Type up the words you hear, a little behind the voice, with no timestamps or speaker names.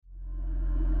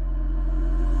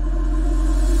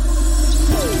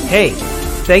Hey,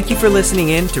 thank you for listening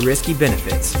in to Risky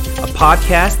Benefits, a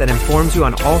podcast that informs you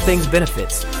on all things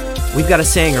benefits. We've got a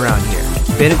saying around here: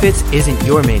 benefits isn't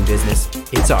your main business,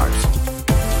 it's ours.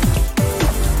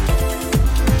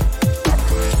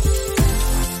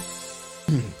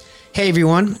 Hey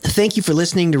everyone, thank you for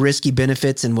listening to Risky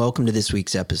Benefits and welcome to this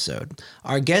week's episode.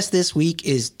 Our guest this week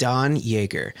is Don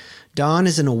Yaeger. Don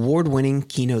is an award-winning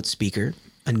keynote speaker,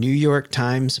 a New York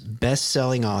Times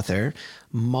best-selling author,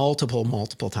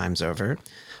 multiple times over,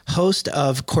 host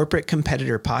of Corporate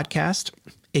Competitor Podcast,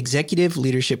 executive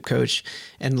leadership coach,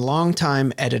 and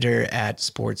longtime editor at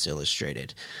Sports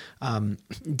Illustrated.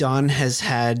 Don has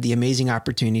had the amazing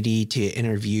opportunity to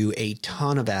interview a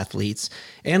ton of athletes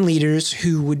and leaders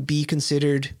who would be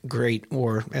considered great,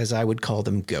 or as I would call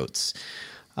them, GOATs.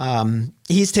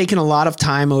 He's taken a lot of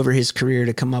time over his career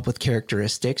to come up with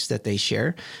characteristics that they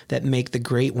share that make the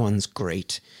great ones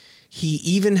great. He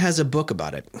even has a book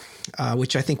about it,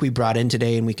 which I think we brought in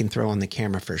today and we can throw on the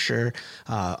camera for sure,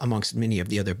 amongst many of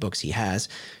the other books he has.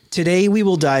 Today, we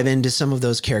will dive into some of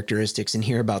those characteristics and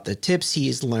hear about the tips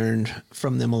he's learned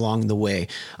from them along the way.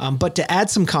 But to add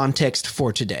some context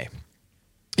for today,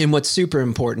 and what's super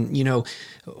important,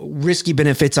 Risky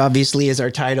Benefits obviously is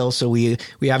our title. So we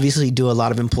obviously do a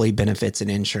lot of employee benefits and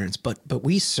insurance, but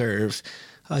we serve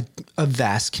a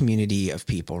vast community of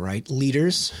people, right?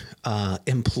 Leaders,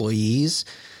 employees,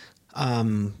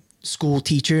 school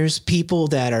teachers, people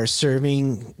that are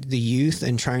serving the youth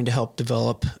and trying to help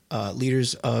develop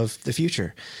leaders of the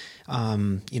future.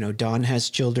 Don has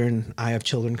children. I have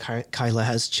children. Kyla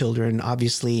has children.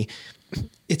 Obviously,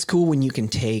 it's cool when you can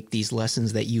take these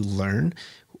lessons that you learn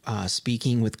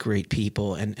speaking with great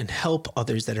people and help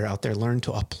others that are out there learn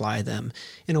to apply them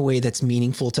in a way that's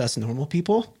meaningful to us normal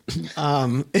people,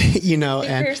 and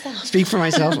speak for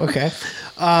myself. Okay.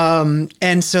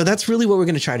 And so that's really what we're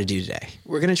going to try to do today.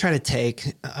 We're going to try to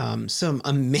take some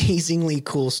amazingly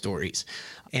cool stories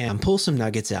and pull some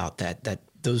nuggets out that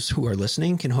those who are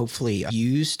listening can hopefully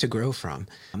use to grow from.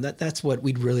 That's what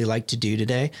we'd really like to do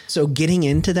today. So getting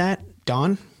into that,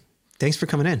 Don, thanks for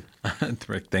coming in.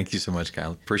 Rick, thank you so much,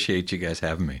 Kyle. Appreciate you guys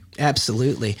having me.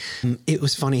 Absolutely. It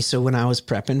was funny. So when I was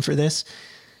prepping for this,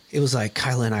 it was like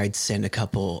Kyla and I'd send a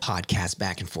couple podcasts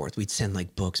back and forth. We'd send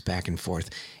like books back and forth.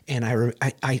 And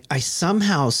I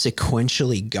somehow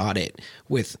sequentially got it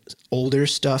with older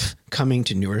stuff coming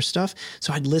to newer stuff.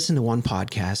 So I'd listen to one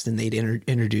podcast and they'd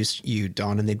introduce you,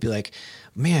 Don, and they'd be like,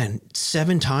 man,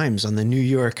 7 times on the New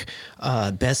York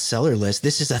bestseller list.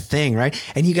 This is a thing, right?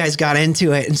 And you guys got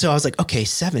into it. And so I was like, okay,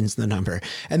 7's the number.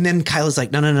 And then Kyla's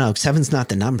like, no, 7's not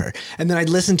the number. And then I'd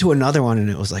listen to another one and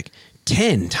it was like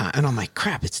 10 times. And I'm like,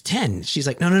 crap, it's 10. She's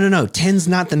like, no, 10's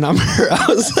not the number. I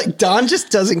was like, Don just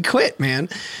doesn't quit, man.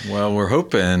 Well, we're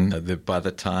hoping that by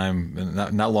the time,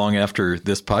 not long after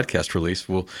this podcast release,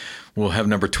 we'll have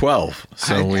number 12.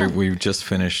 So we've just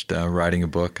finished writing a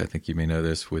book. I think you may know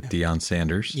this, with Deion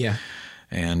Sanders. Yeah.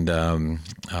 And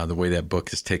the way that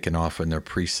book has taken off in their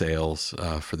pre-sales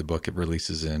for the book, it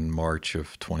releases in March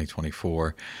of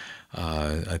 2024.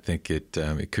 I think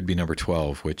it could be number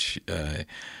 12, which,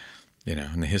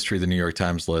 in the history of the New York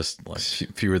Times list, like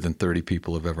fewer than 30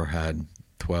 people have ever had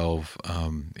 12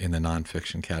 in the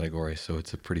nonfiction category. So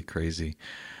it's a pretty crazy.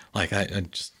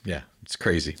 It's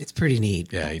crazy. It's pretty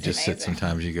neat. Yeah, you just sit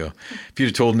sometimes, you go, if you'd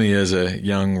have told me as a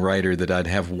young writer that I'd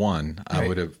have one, I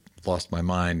would have lost my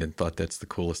mind and thought that's the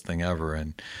coolest thing ever.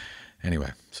 And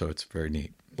anyway, so it's very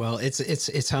neat. Well,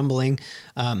 it's humbling.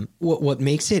 What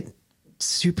makes it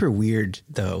super weird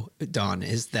though, Don,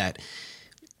 is that,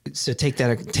 so take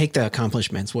the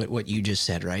accomplishments, what you just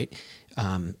said, right?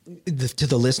 To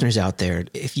the listeners out there,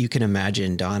 if you can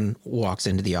imagine, Don walks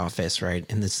into the office, right,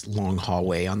 in this long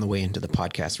hallway on the way into the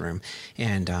podcast room.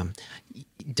 And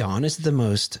Don is the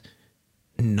most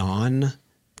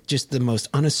just the most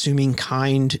unassuming,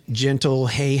 kind, gentle,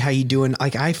 hey, how you doing?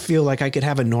 Like, I feel like I could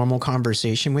have a normal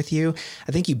conversation with you.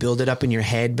 I think you build it up in your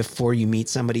head before you meet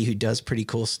somebody who does pretty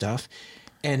cool stuff.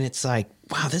 And it's like,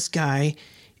 wow, this guy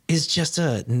is just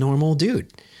a normal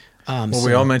dude.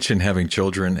 We all mentioned having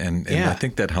children, and I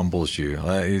think that humbles you.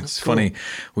 It's funny.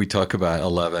 We talk about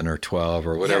 11 or 12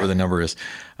 or whatever the number is.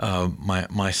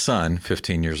 My son,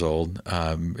 15 years old,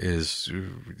 is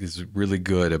really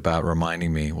good about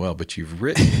reminding me, well, but you've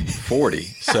written 40.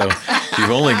 So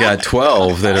you've only got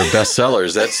 12 that are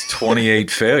bestsellers. That's 28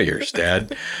 failures,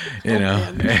 Dad. And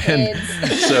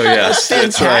so, yes.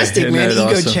 That's fantastic, right. man. Ego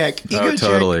awesome? check.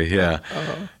 Totally, yeah.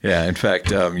 Uh-huh. Yeah, in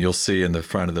fact, you'll see in the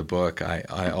front of the book, I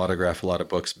autograph a lot of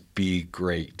books, be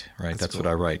great, right? That's cool. What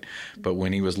I write. But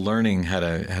when he was learning how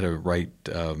to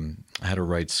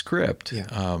write script,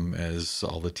 as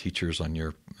all the teachers on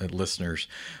your listeners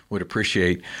would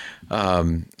appreciate,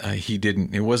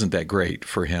 it wasn't that great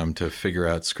for him to figure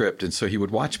out script, and so he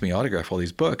would watch me autograph all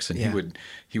these books, and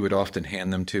he would often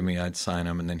hand them to me. I'd sign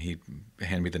them, and then he'd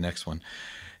hand me the next one.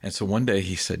 And so one day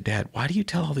he said, "Dad, why do you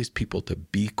tell all these people to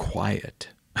be quiet?"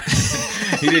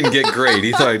 He didn't get great.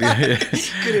 He thought,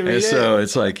 and so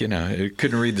it's like, it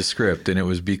couldn't read the script, and it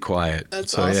was be quiet.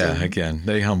 That's so awesome. Yeah, again,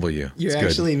 they humble you. You're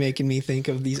actually making me think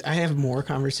of these. I have more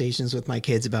conversations with my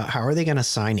kids about how are they going to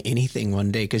sign anything one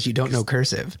day because you don't know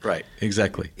cursive. Right,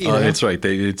 exactly. That's right.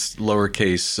 It's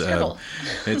lowercase.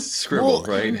 It's scribble,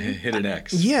 right? Hit an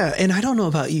X. Yeah, and I don't know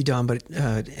about you, Don, but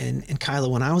and Kyla,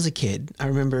 when I was a kid, I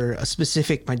remember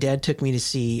my dad took me to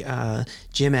see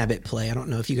Jim Abbott play. I don't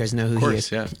know if you guys know who he is.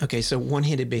 Yeah. Okay, so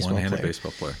one-handed baseball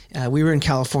player. We were in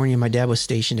California. My dad was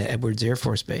stationed at Edwards Air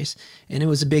Force Base, and it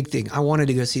was a big thing. I wanted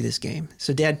to go see this game.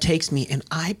 So Dad takes me, and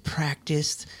I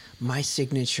practiced my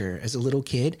signature as a little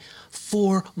kid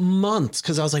for months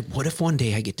because I was like, what if one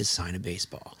day I get to sign a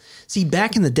baseball? See,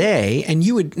 back in the day,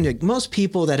 and most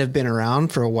people that have been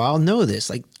around for a while know this,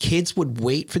 like kids would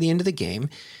wait for the end of the game.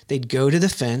 They'd go to the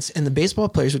fence, and the baseball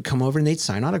players would come over and they'd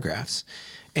sign autographs.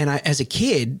 And as a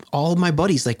kid, all of my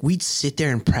buddies, we'd sit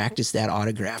there and practice that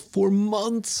autograph for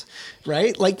months,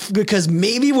 right? Because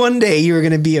maybe one day you were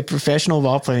going to be a professional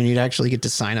ball player and you'd actually get to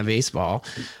sign a baseball.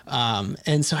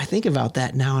 And so I think about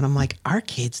that now, and I'm like, our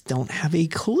kids don't have a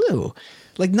clue.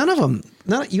 None of them.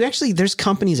 There's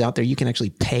companies out there you can actually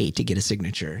pay to get a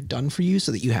signature done for you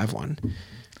so that you have one.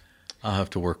 I'll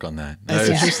have to work on that. That's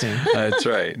interesting. That's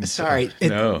right. Sorry.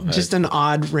 Just an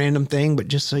odd random thing, but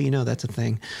just so you know, that's a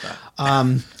thing.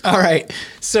 All right.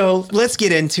 So let's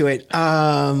get into it.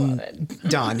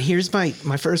 Don, here's my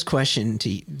first question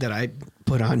that I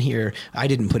put on here. I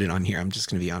didn't put it on here. I'm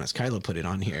just going to be honest. Kyla put it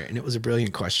on here, and it was a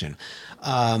brilliant question.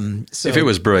 So if it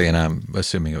was brilliant, I'm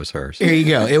assuming it was hers. Here you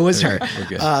go. It was her.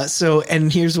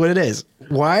 And here's what it is.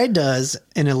 Why does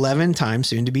an 11-time,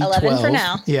 soon to be 12, 11 for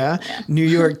now. Yeah, New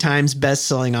York Times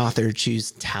best-selling author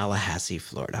choose Tallahassee,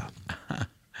 Florida?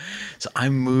 So I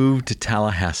moved to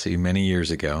Tallahassee many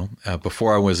years ago.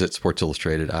 Before I was at Sports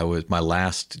Illustrated, my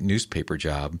last newspaper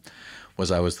job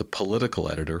was I was the political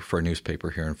editor for a newspaper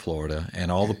here in Florida,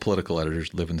 and all the political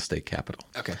editors live in the state capital.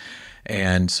 Okay.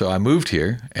 And so I moved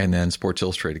here, and then Sports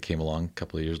Illustrated came along a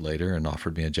couple of years later and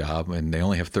offered me a job, and they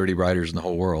only have 30 writers in the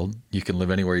whole world. You can live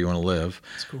anywhere you want to live.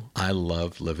 That's cool. I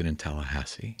love living in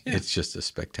Tallahassee. Yeah. It's just a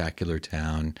spectacular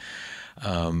town.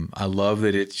 I love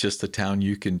that it's just a town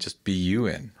you can just be you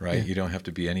in, right? Yeah. You don't have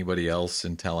to be anybody else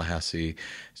in Tallahassee.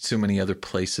 So many other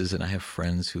places, and I have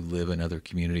friends who live in other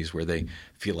communities where they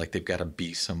feel like they've got to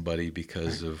be somebody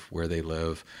because of where they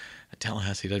live.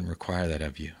 Tallahassee doesn't require that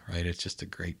of you, right? It's just a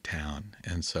great town.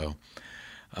 And so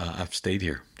I've stayed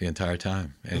here the entire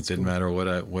time. And it didn't matter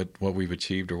what we've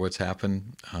achieved or what's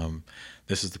happened.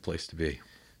 This is the place to be.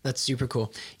 That's super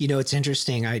cool. It's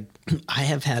interesting. I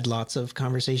have had lots of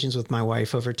conversations with my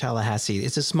wife over Tallahassee.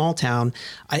 It's a small town.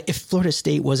 If Florida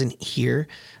State wasn't here,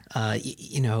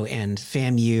 and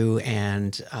FAMU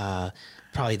and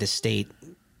probably the state,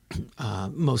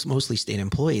 mostly state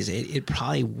employees, it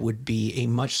probably would be a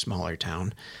much smaller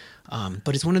town.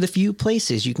 But it's one of the few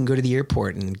places you can go to the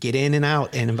airport and get in and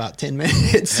out in about 10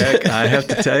 minutes. Heck, I have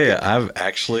to tell you, I've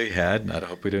actually had, I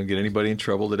hope we don't get anybody in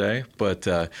trouble today, but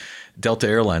Delta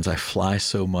Airlines, I fly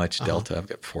so much Delta. I've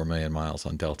got 4 million miles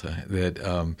on Delta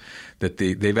that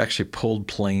they've actually pulled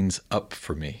planes up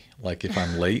for me. Like if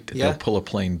I'm late, they'll pull a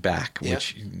plane back,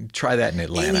 which try that in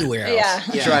Atlanta. Anywhere else.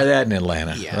 Yeah. Try that in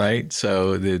Atlanta, right?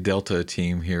 So the Delta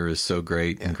team here is so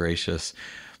great and gracious.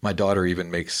 My daughter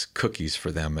even makes cookies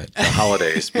for them at the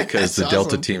holidays because the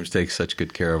Delta teams take such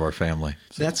good care of our family.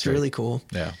 So that's really cool.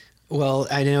 Yeah. Well,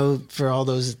 I know for all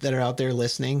those that are out there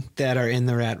listening that are in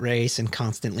the rat race and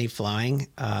constantly flying,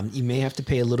 you may have to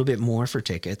pay a little bit more for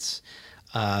tickets.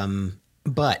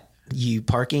 But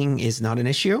parking is not an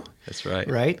issue. That's right.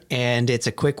 Right? And it's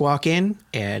a quick walk in,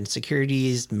 and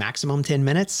security is maximum 10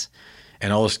 minutes.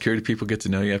 And all the security people get to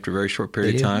know you after a very short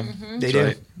period of time. Mm-hmm. They do.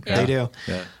 Right. Yeah. They do.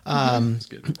 Yeah. That's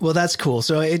good. Well, that's cool.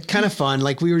 So it's kind of fun.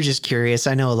 We were just curious.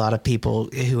 I know a lot of people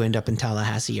who end up in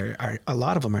Tallahassee are a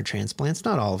lot of them are transplants,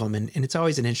 not all of them. And it's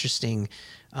always an interesting,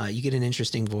 you get an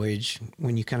interesting voyage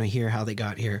when you kind of hear how they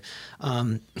got here.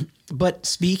 But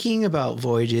speaking about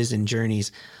voyages and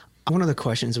journeys, one of the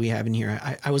questions we have in here,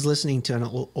 I was listening to an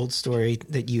old story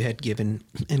that you had given,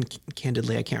 and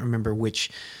candidly, I can't remember which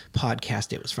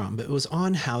podcast it was from, but it was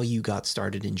on how you got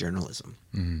started in journalism.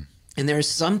 Mm-hmm. And there's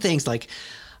some things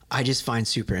I just find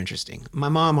super interesting. My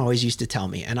mom always used to tell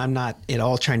me, and I'm not at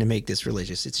all trying to make this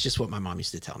religious. It's just what my mom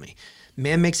used to tell me.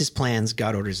 Man makes his plans,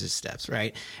 God orders his steps,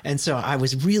 right? And so I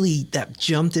was really, that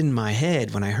jumped in my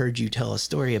head when I heard you tell a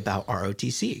story about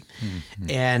ROTC.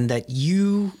 And that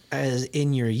you, as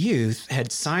in your youth,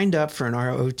 had signed up for an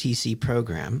ROTC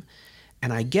program.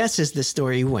 And I guess as the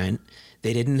story went,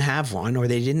 they didn't have one, or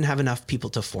they didn't have enough people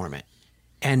to form it.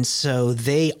 And so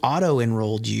they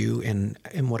auto-enrolled you in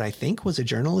what I think was a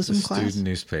journalism class? Student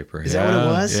newspaper. Is that what it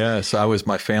was? Yeah. So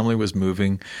my family was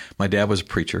moving. My dad was a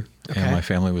preacher, and my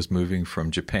family was moving from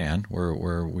Japan,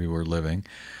 where we were living,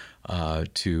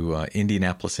 to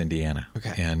Indianapolis, Indiana.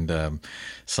 Okay. And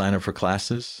sign up for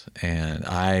classes. And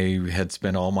I had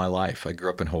spent all my life. I grew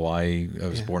up in Hawaii. I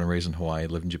was born and raised in Hawaii,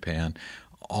 lived in Japan.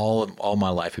 All my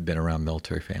life had been around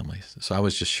military families. So I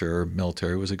was just sure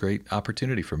military was a great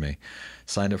opportunity for me.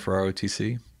 Signed up for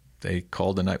ROTC. They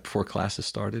called the night before classes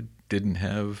started. Didn't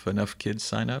have enough kids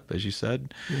sign up, as you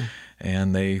said.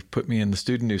 And they put me in the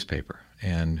student newspaper.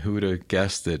 And who would have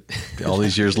guessed that all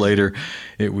these years later,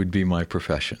 it would be my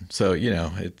profession? So,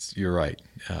 you're right.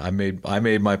 I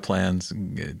made my plans.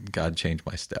 God changed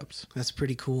my steps. That's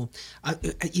pretty cool.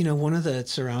 One of the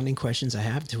surrounding questions I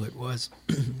have to it was,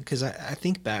 because I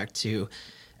think back to,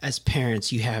 as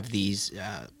parents, you have these,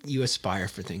 you aspire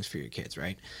for things for your kids,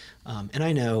 right? And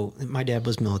I know my dad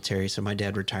was military, so my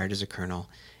dad retired as a colonel.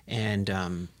 And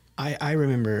I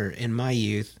remember in my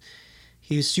youth,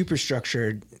 he was super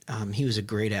structured. He was a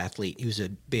great athlete. He was a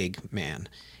big man.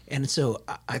 And so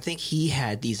I think he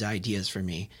had these ideas for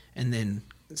me. And then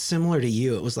similar to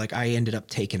you, it was like I ended up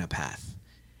taking a path.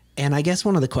 And I guess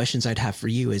one of the questions I'd have for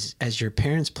you is, as your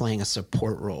parents playing a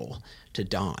support role to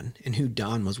Don and who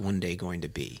Don was one day going to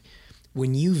be,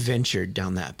 when you ventured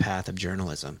down that path of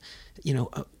journalism,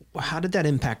 how did that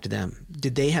impact them?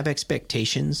 Did they have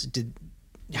expectations?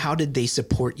 How did they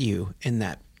support you in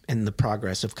the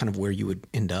progress of kind of where you would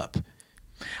end up?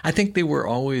 I think they were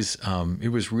always. It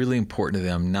was really important to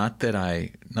them. Not that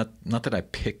I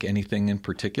pick anything in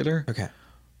particular. Okay.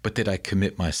 But that I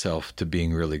commit myself to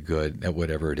being really good at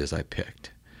whatever it is I picked,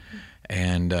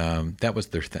 and that was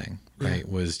their thing. Right?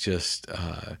 Was just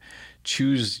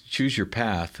choose your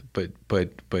path, but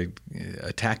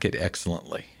attack it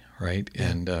excellently. Right? Yeah.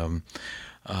 And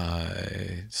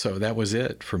so that was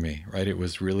it for me. Right? It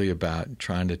was really about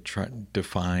trying to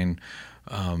define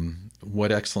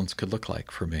what excellence could look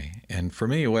like for me. And for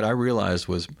me, what I realized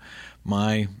was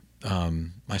my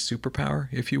superpower,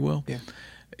 if you will,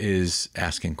 is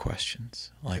asking questions.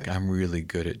 Like, I'm really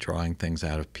good at drawing things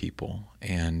out of people.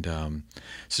 And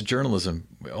so journalism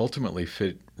ultimately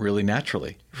fit really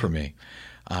naturally for me.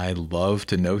 I love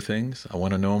to know things. I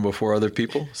want to know them before other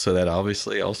people. So that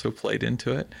obviously also played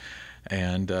into it.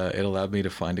 And it allowed me to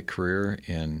find a career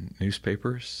in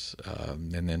newspapers,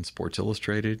 and then Sports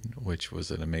Illustrated, which was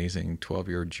an amazing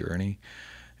 12-year journey,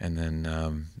 and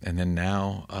then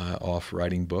now off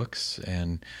writing books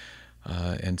and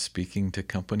speaking to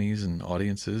companies and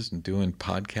audiences and doing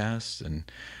podcasts and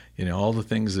all the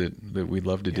things that we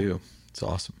love to do. It's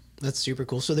awesome. That's super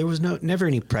cool. So there was never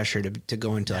any pressure to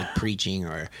go into like preaching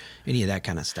or any of that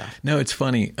kind of stuff. No, it's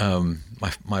funny.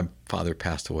 My father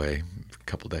passed away a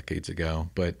couple decades ago,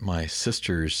 but my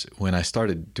sisters, when I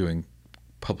started doing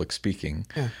public speaking,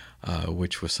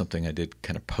 which was something I did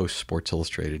kind of post Sports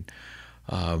Illustrated,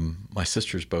 my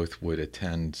sisters both would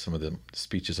attend some of the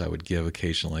speeches I would give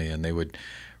occasionally, and they would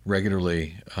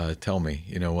regularly tell me,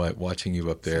 watching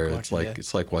you up there, it's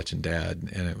like watching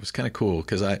Dad. And it was kind of cool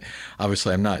because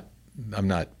I'm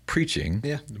not preaching,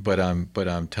 but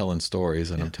I'm telling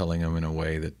stories, and I'm telling them in a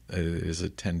way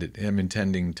that I'm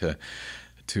intending to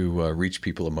reach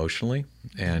people emotionally.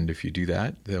 And if you do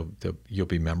that, you'll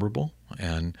be memorable.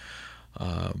 And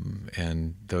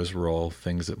those were all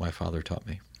things that my father taught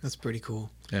me. That's pretty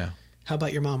cool. Yeah. How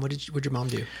about your mom? What'd your mom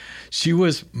do? She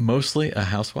was mostly a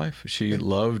housewife. She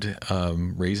loved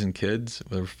raising kids.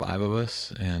 There were 5 of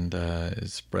us, and it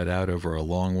spread out over a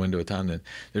long window of time.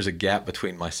 There's a gap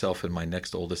between myself and my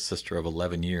next oldest sister of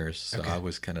 11 years, so I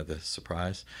was kind of the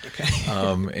surprise. Okay.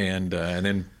 And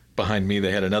then behind me,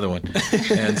 they had another one,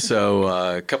 and so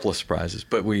a couple of surprises.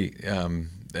 But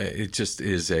it just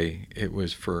is it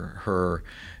was for her.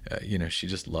 She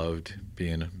just loved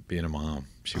being a mom.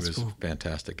 She was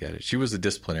fantastic at it. She was a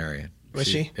disciplinarian. Was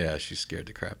she? Yeah, she scared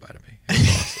the crap out of me. It was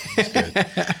awesome. It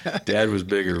was good. Dad was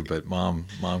bigger, but mom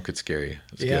could scare you.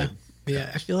 It was good.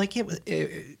 Yeah. I feel like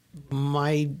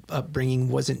my upbringing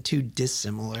wasn't too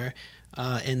dissimilar.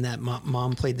 and that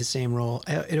mom played the same role.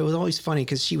 It was always funny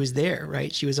because she was there,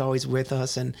 right? She was always with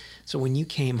us. And so when you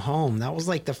came home, that was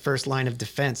like the first line of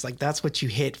defense. Like that's what you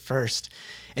hit first.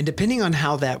 And depending on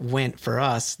how that went for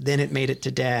us, then it made it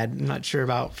to Dad. I'm not sure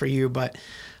about for you, but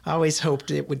I always hoped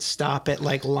it would stop at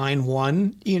like line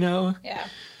 1, you know? Yeah.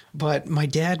 But my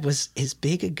dad was as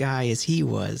big a guy as he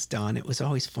was, Don. It was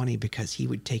always funny because he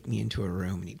would take me into a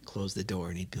room and he'd close the door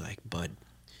and he'd be like, "Bud,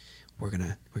 we're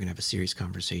gonna have a serious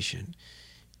conversation.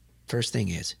 First thing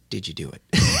is, did you do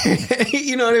it?"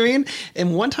 You know what I mean?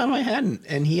 And one time I hadn't,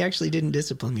 and he actually didn't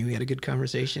discipline me. We had a good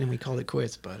conversation and we called it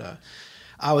quits. But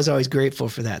I was always grateful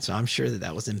for that. So I'm sure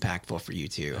that was impactful for you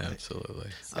too.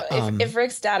 Absolutely. So if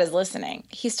Rick's dad is listening,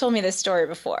 he's told me this story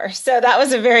before. So that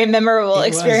was a very memorable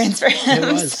experience for him.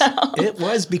 It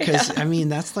was because, I mean,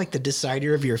 that's like the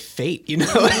decider of your fate, you know?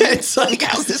 It's like,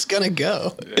 how's this going to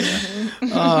go?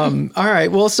 All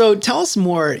right. Well, so tell us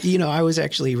more. You know, I was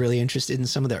actually really interested in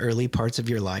some of the early parts of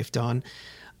your life, Don.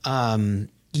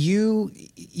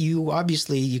 You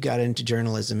obviously you got into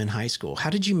journalism in high school. How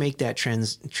did you make that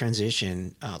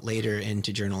transition later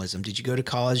into journalism? Did you go to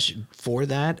college for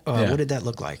that? What did that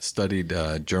look like? Studied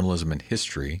journalism and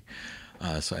history.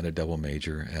 So I had a double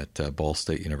major at Ball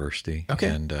State University. Okay.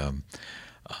 And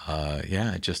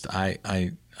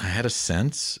I had a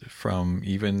sense from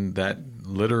even that,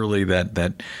 literally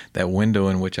that window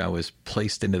in which I was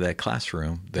placed into that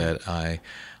classroom, that I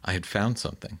had found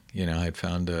something. You know, I had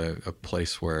found a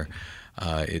place where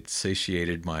it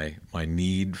satiated my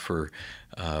need for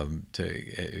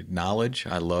knowledge.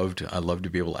 I loved to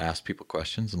be able to ask people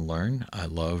questions and learn. I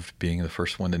loved being the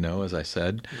first one to know, as I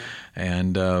said,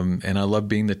 and I loved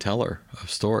being the teller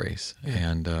of stories.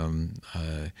 And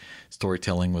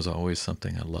storytelling was always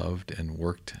something I loved and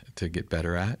worked to get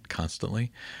better at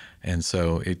constantly. And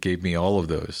so it gave me all of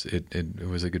those. It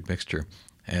was a good mixture.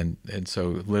 And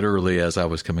so literally as I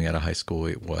was coming out of high school,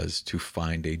 it was to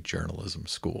find a journalism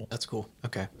school. That's cool.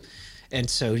 Okay. And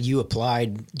so you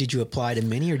applied, did you apply to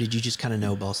many or did you just kind of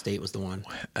know Ball State was the one?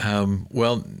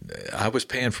 Well, I was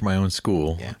paying for my own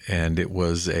school and it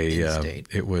was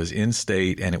it was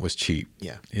in-state and it was cheap.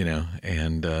 Yeah. You know,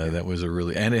 and that was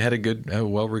and it had a good,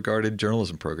 well-regarded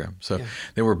journalism program. So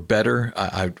they were better.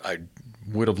 I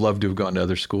would have loved to have gone to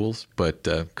other schools, but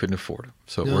couldn't afford them.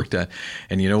 So it worked out.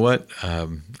 And you know what?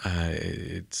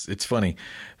 It's funny.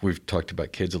 We've talked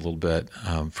about kids a little bit.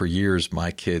 For years,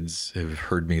 my kids have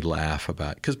heard me laugh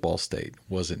about, because Ball State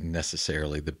wasn't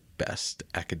necessarily the best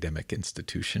academic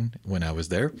institution when I was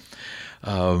there.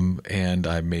 And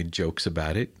I made jokes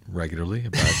about it regularly,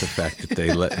 about the fact that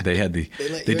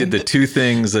they did the two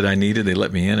things that I needed. They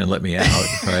let me in and let me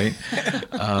out, right?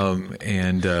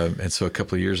 And so a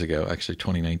couple of years ago, actually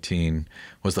 2019,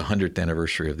 was the 100th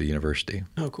anniversary of the university.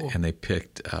 Oh, cool. And they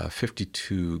picked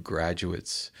 52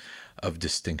 graduates of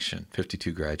distinction,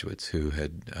 52 graduates who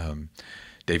had,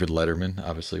 David Letterman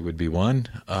obviously would be one,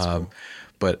 cool.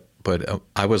 But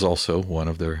I was also one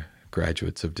of their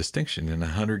graduates of distinction in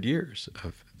 100 years.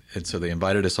 And so they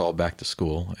invited us all back to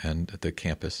school and at the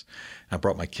campus. I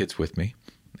brought my kids with me.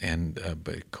 And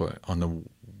but on the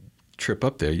trip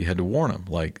up there, you had to warn them,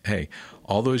 like, hey,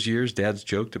 all those years Dad's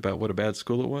joked about what a bad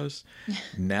school it was.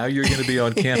 Now you're going to be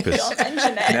on campus. Don't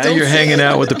mention it. Now you're hanging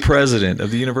out with the president of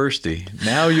the university.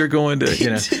 Now you're going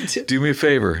to, do me a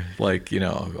favor. Like,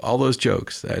 all those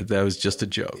jokes, that was just a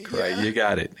joke, right? You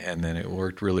got it. And then it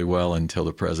worked really well until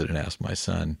the president asked my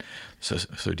son, so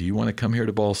do you want to come here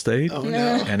to Ball State? Oh,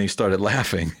 no. And he started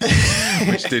laughing,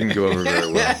 which didn't go over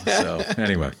very well. So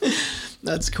anyway.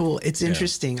 That's cool. It's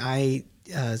interesting.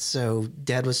 So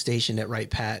Dad was stationed at Wright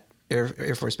Pat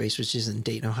Air Force Base, which is in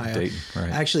Dayton, Ohio. Dayton,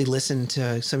 right. I actually listened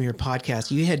to some of your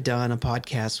podcasts. You had done a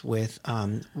podcast with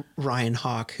Ryan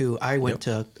Hawk, who I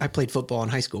played football in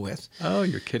high school with. Oh,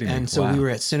 you're kidding me. And so wow. we were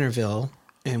at Centerville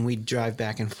and we'd drive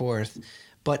back and forth.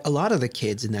 But a lot of the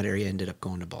kids in that area ended up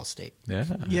going to Ball State.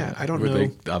 Yeah, I don't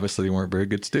know. Obviously, they weren't very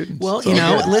good students. Well,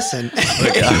 listen.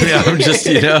 I'm just,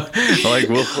 like,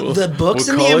 the books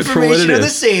and the information are the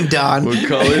same, Don. We'll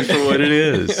call it for what it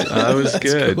is. I was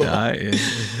good. Cool.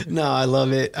 No, I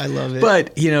love it.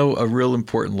 But, a real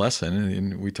important lesson,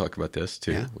 and we talk about this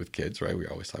too with kids, right? We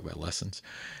always talk about lessons,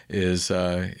 is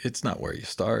it's not where you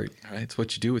start, right? It's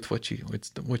what you do with what you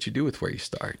do with where you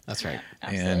start. That's right.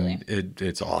 Absolutely. And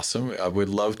it's awesome. I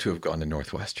would love to have gone to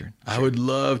Northwestern. Sure. I would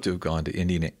love to have gone to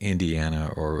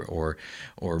Indiana or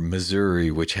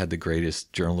Missouri, which had the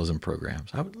greatest journalism programs.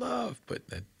 I would love, but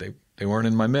they weren't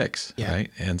in my mix, right?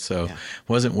 And so it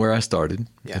wasn't where I started.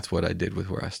 Yeah. That's what I did with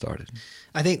where I started.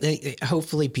 I think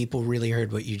hopefully people really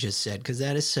heard what you just said, because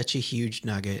that is such a huge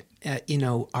nugget.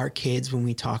 Our kids, when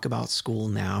we talk about school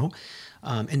now,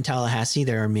 In Tallahassee,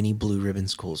 there are many blue ribbon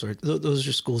schools, or those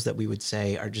are schools that we would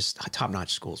say are just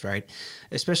top-notch schools, right?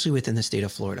 Especially within the state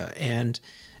of Florida. And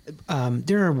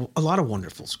there are a lot of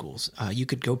wonderful schools. You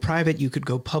could go private, you could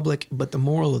go public, but the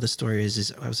moral of the story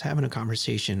is I was having a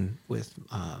conversation with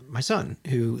my son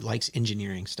who likes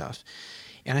engineering stuff.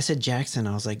 And I said, Jackson,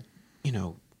 I was like,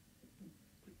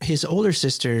 his older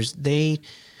sisters,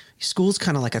 school's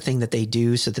kind of like a thing that they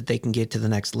do so that they can get to the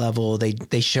next level.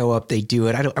 They show up, they do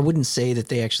it. I wouldn't say that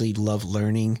they actually love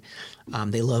learning.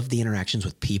 They love the interactions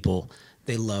with people.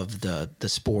 They love the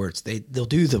sports. They'll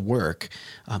do the work.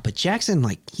 But Jackson,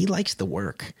 he likes the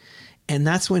work. And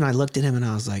that's when I looked at him and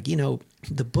I was like,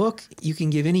 the book, you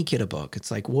can give any kid a book. It's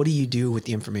like, what do you do with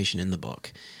the information in the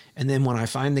book? And then when I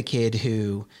find the kid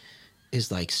who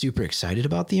is super excited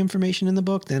about the information in the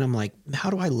book, then I'm like, how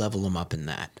do I level him up in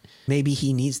that? Maybe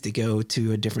he needs to go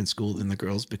to a different school than the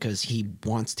girls because he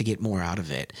wants to get more out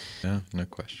of it. Yeah, no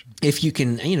question. If you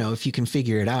can, if you can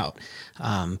figure it out.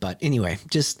 But anyway,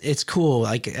 it's cool.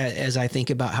 As I think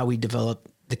about how we develop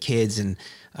the kids and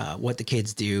what the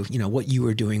kids do, what you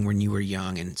were doing when you were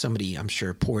young, and somebody, I'm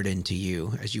sure, poured into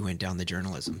you as you went down the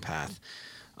journalism path.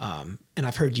 And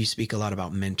I've heard you speak a lot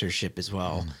about mentorship as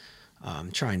well.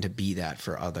 Trying to be that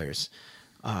for others.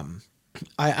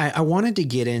 I wanted to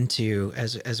get into,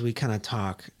 as we kind of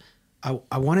talk,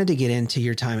 I wanted to get into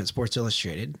your time at Sports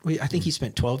Illustrated. I think you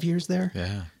spent 12 years there.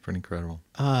 Yeah, pretty incredible.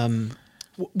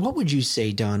 What would you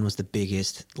say, Don, was the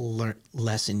biggest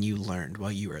lesson you learned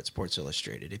while you were at Sports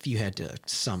Illustrated, if you had to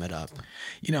sum it up?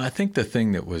 I think the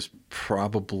thing that was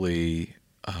probably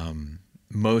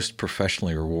most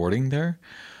professionally rewarding there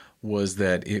was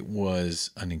that it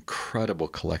was an incredible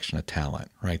collection of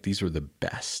talent, right? These were the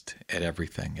best at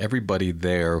everything. Everybody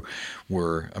there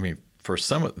for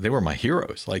some, they were my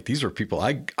heroes. These were people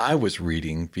I was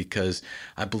reading because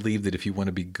I believe that if you want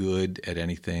to be good at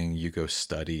anything, you go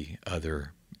study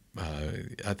other.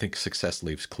 I think success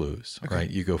leaves clues, okay. Right?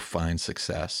 You go find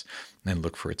success and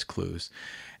look for its clues.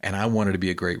 And I wanted to be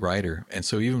a great writer. And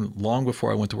so even long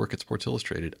before I went to work at Sports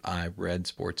Illustrated, I read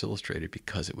Sports Illustrated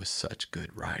because it was such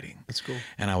good writing. That's cool.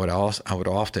 And I would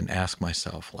often ask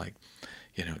myself,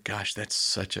 gosh, that's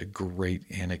such a great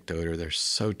anecdote, or there's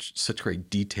such great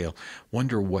detail.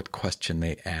 Wonder what question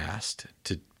they asked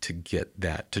to get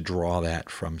that, to draw that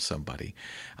from somebody.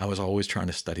 I was always trying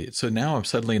to study it. So now I'm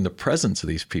suddenly in the presence of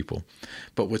these people.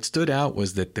 But what stood out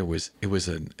was that it was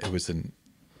an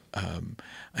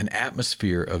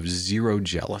atmosphere of zero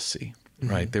jealousy.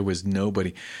 Right. Mm-hmm. There was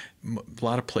nobody. A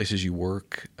lot of places you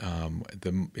work,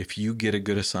 if you get a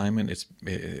good assignment,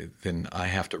 then I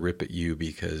have to rip at you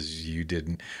because you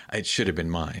didn't. It should have been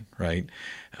mine. Right.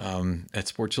 At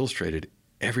Sports Illustrated,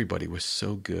 everybody was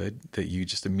so good that you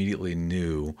just immediately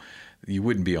knew you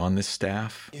wouldn't be on this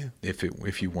staff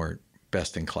if you weren't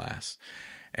best in class.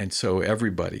 And so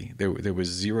everybody, there was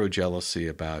zero jealousy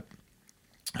about.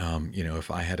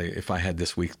 If I had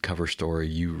this week's cover story,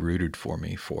 you rooted for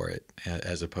me for it,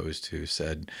 as opposed to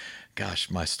said,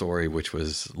 "Gosh, my story, which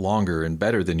was longer and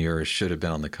better than yours, should have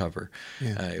been on the cover."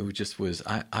 Yeah. It just was.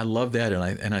 I love that,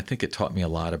 and I think it taught me a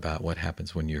lot about what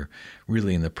happens when you're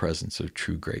really in the presence of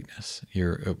true greatness.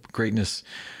 Your greatness,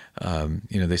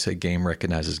 they say game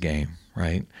recognizes game,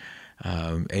 right?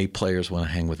 A players want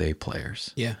to hang with A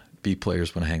players. Yeah. B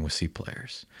players want to hang with C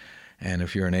players. And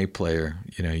if you're an A player,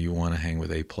 you want to hang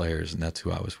with A players, and that's who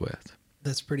I was with.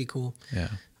 That's pretty cool. Yeah.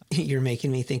 You're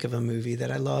making me think of a movie that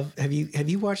I love. Have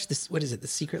you watched this? What is it? The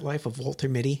Secret Life of Walter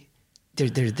Mitty?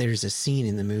 There's a scene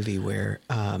in the movie where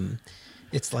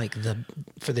it's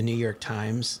for the New York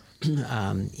Times.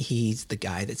 He's the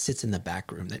guy that sits in the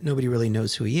back room that nobody really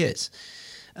knows who he is.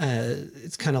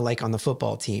 It's kind of like on the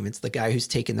football team. It's the guy who's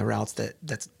taking the routes that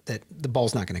the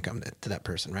ball's not going to come to that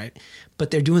person, right?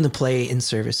 But they're doing the play in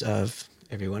service of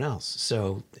everyone else.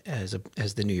 So as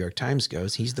the New York Times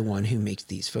goes, he's the one who makes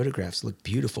these photographs look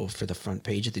beautiful for the front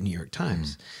page of the New York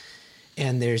Times.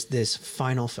 And there's this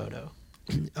final photo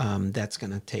that's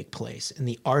going to take place, and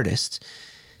the artist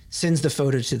sends the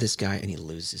photo to this guy, and he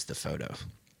loses the photo.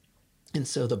 And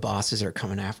so the bosses are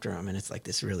coming after him, and it's like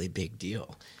this really big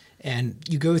deal. And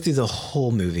you go through the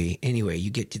whole movie. Anyway, you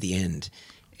get to the end,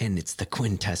 and it's the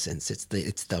quintessence. It's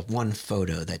the one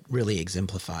photo that really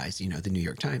exemplifies, the New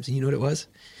York Times. And you know what it was?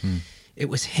 It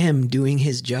was him doing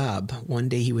his job. One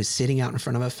day he was sitting out in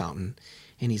front of a fountain,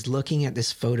 and he's looking at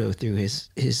this photo through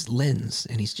his lens,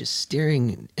 and he's just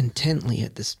staring intently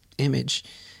at this image,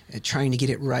 trying to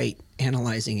get it right,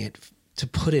 analyzing it to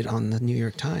put it on the New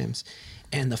York Times.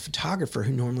 And the photographer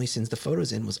who normally sends the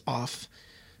photos in was off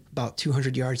about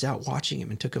 200 yards out watching him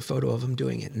and took a photo of him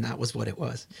doing it. And that was what it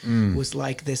was. It was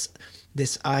like this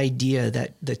idea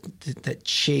that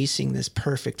chasing this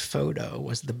perfect photo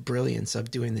was the brilliance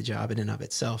of doing the job in and of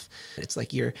itself. It's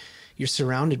like you're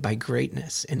surrounded by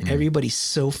greatness, and everybody's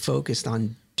so focused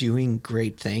on doing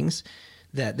great things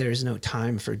that there's no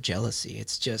time for jealousy.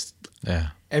 It's just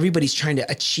everybody's trying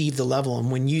to achieve the level. And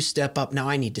when you step up, now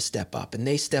I need to step up. And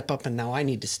they step up, and now I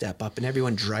need to step up. And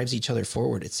everyone drives each other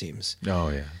forward, it seems. Oh,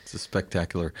 yeah. It's a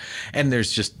spectacular. And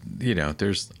there's just,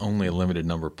 there's only a limited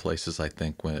number of places, I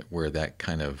think, where that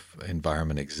kind of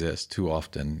environment exists. Too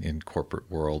often in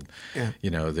corporate world,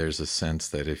 there's a sense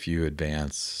that if you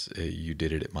advance, you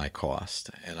did it at my cost.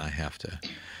 And I have to...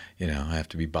 I have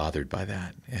to be bothered by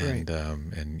that, and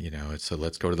right. So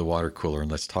let's go to the water cooler and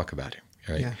let's talk about it,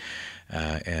 right?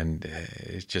 Yeah. And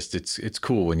it's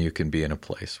cool when you can be in a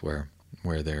place where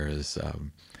there is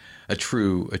a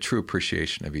true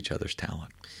appreciation of each other's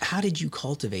talent. How did you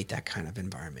cultivate that kind of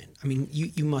environment? I mean,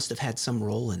 you must have had some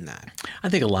role in that. I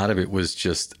think a lot of it was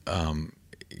just,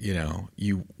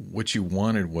 what you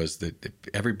wanted was that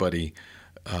everybody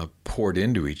poured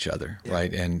into each other,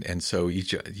 right? And so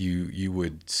you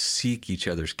would seek each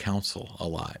other's counsel a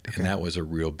lot, and that was a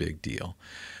real big deal.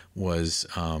 I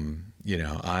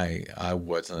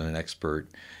wasn't an expert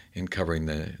in covering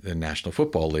the National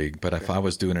Football League, but if I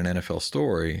was doing an NFL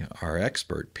story, our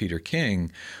expert, Peter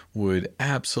King, would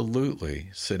absolutely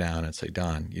sit down and say,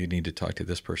 Don, you need to talk to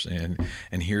this person,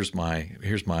 and here's my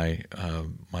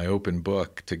my open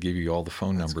book to give you all the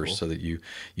phone numbers so that you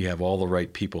have all the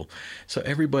right people. So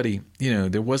everybody,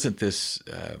 there wasn't this.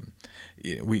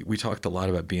 We talked a lot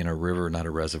about being a river, not a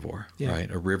reservoir,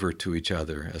 right? A river to each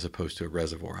other as opposed to a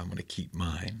reservoir. I'm going to keep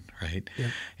mine, right? Yeah.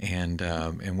 And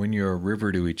when you're a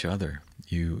river to each other,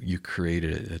 you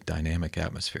created a dynamic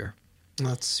atmosphere.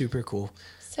 That's super cool.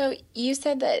 So you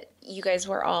said that you guys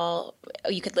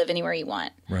you could live anywhere you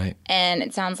want. Right. And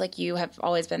it sounds like you have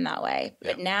always been that way.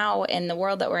 But now in the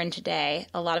world that we're in today,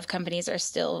 a lot of companies are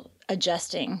still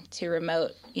adjusting to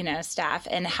remote, staff.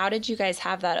 And how did you guys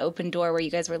have that open door where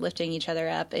you guys were lifting each other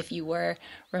up if you were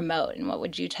remote? And what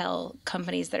would you tell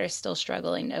companies that are still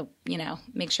struggling to,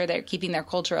 make sure they're keeping their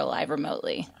culture alive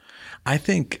remotely? I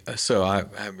think so.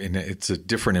 I mean, it's a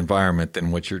different environment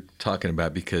than what you're talking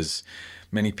about because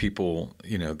many people,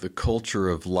 the culture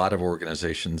of a lot of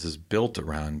organizations is built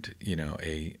around,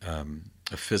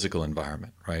 a physical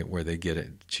environment, right, where they get a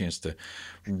chance to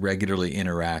regularly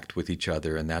interact with each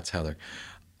other, and that's how they're.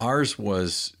 Ours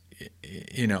was,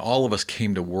 all of us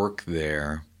came to work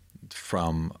there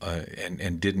from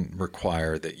and didn't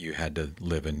require that you had to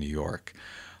live in New York.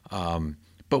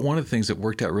 But one of the things that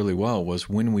worked out really well was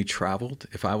when we traveled.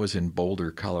 If I was in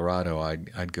Boulder, Colorado,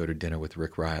 I'd go to dinner with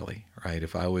Rick Riley, right?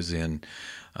 If I was in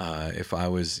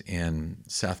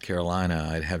South Carolina,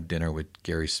 I'd have dinner with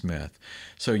Gary Smith.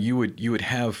 So you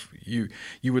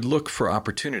would look for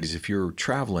opportunities. If you're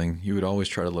traveling, you would always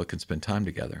try to look and spend time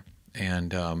together.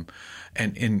 And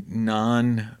in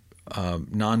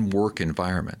non-work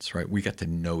environments, right? We got to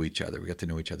know each other. We got to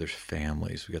know each other's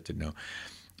families. We got to know.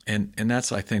 And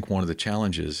that's, I think, one of the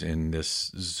challenges in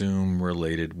this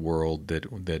Zoom-related world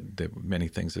that many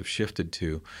things have shifted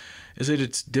to, is that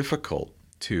it's difficult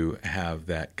to have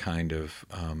that kind of.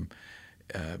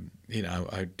 I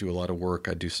do a lot of work.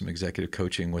 I do some executive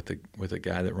coaching with a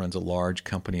guy that runs a large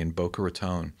company in Boca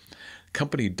Raton.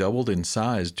 Company doubled in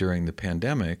size during the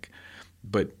pandemic,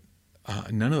 but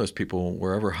none of those people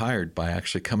were ever hired by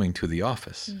actually coming to the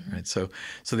office, right? So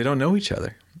they don't know each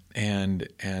other, and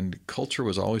culture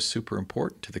was always super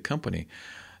important to the company.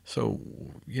 So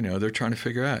they're trying to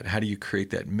figure out, how do you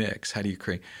create that mix? How do you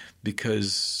create,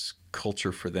 because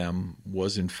culture for them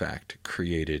was in fact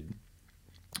created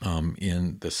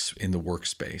in the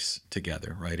workspace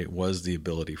together, right? It was the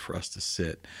ability for us to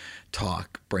sit,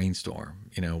 talk, brainstorm,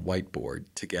 whiteboard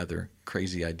together,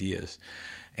 crazy ideas.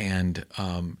 And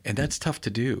that's tough to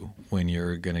do when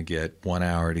you're going to get 1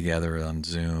 hour together on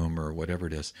Zoom or whatever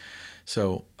it is.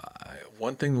 So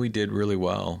one thing we did really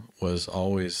well was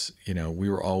always, we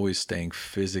were always staying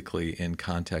physically in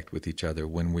contact with each other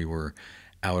when we were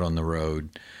out on the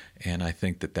road. And I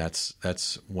think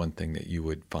that's one thing that you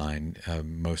would find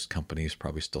most companies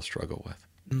probably still struggle with.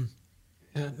 Mm.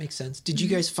 Yeah, that makes sense. Did you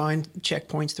guys find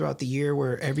checkpoints throughout the year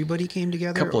where everybody came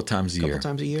together? A couple of times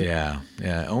a year. Yeah.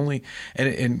 Only,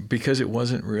 and because it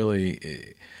wasn't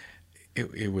really,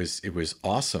 it was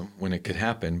awesome when it could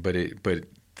happen, but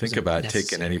think about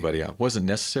taking anybody out. It wasn't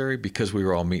necessary because we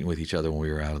were all meeting with each other when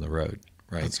we were out on the road,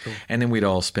 right? That's cool. And then we'd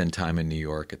all spend time in New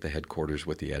York at the headquarters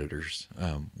with the editors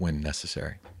when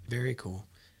necessary. Very cool.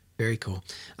 Very cool.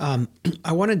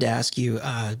 I wanted to ask you,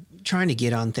 trying to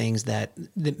get on things that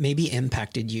maybe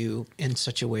impacted you in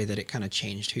such a way that it kind of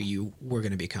changed who you were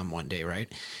going to become one day,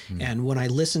 right? Mm. And when I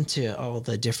listened to all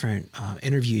the different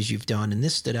interviews you've done, and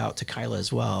this stood out to Kyla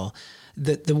as well,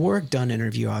 the Warwick Dunn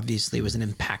interview obviously was an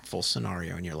impactful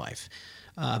scenario in your life.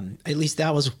 At least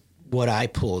that was what I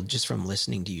pulled just from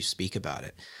listening to you speak about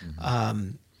it.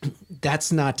 Mm-hmm.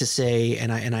 That's not to say,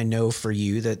 and I know for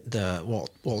you that the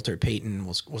Walter Payton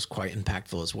was quite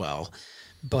impactful as well.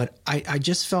 But I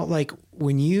just felt like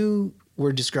when you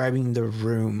were describing the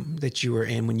room that you were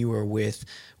in when you were with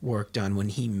Warwick Dunn, when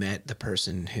he met the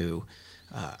person who,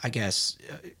 I guess,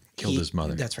 killed his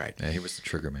mother. That's right. Yeah, he was the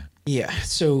trigger man. Yeah.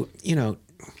 So,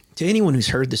 to anyone who's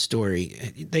heard the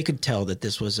story, they could tell that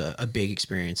this was a big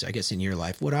experience, I guess, in your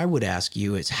life. What I would ask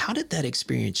you is, how did that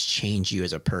experience change you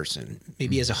as a person,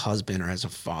 maybe as a husband or as a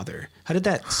father? How did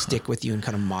that stick with you and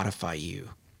kind of modify you?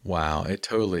 Wow, it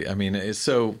totally. I mean,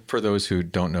 so for those who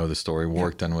don't know the story,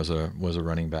 Warwick Dunn was a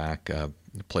running back,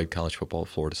 played college football at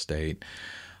Florida State,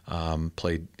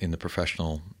 played in the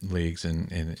professional leagues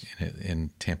in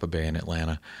Tampa Bay and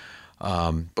Atlanta.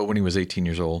 But when he was 18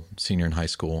 years old, senior in high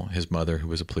school, his mother, who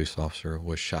was a police officer,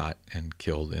 was shot and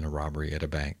killed in a robbery at a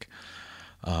bank.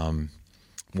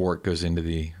 Warwick goes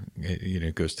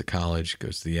goes to college,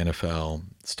 goes to the NFL,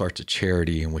 starts a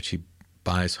charity in which he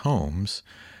buys homes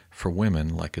for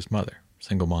women like his mother,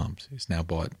 single moms. He's now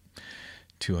bought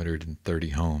 230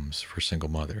 homes for single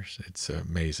mothers. It's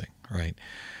amazing, right?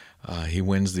 He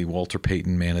wins the Walter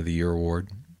Payton Man of the Year Award,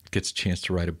 gets a chance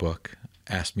to write a book,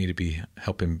 asked me to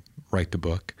help him write the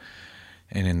book.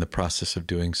 And in the process of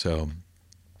doing so,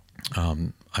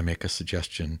 I make a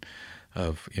suggestion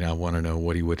of, I want to know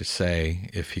what he would say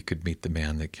if he could meet the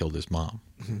man that killed his mom.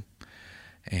 Mm-hmm.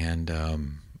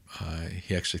 And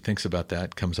he actually thinks about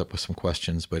that, comes up with some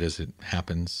questions, but as it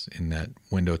happens in that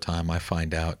window of time, I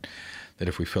find out that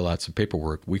if we fill out some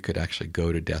paperwork, we could actually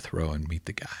go to death row and meet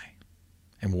the guy.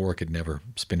 And Warwick had never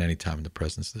spent any time in the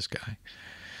presence of this guy.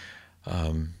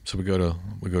 So we go to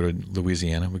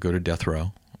Louisiana, we go to death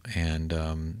row, and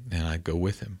I go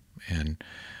with him. And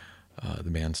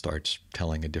the man starts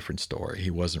telling a different story.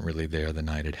 He wasn't really there the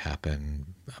night it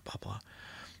happened, blah, blah, blah.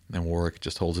 And Warwick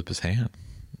just holds up his hand.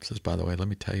 Says, by the way, let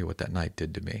me tell you what that night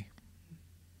did to me.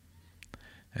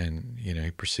 And,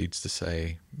 he proceeds to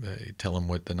say, tell him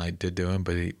what the night did to him,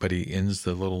 but he ends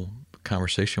the little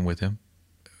conversation with him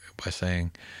by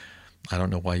saying, I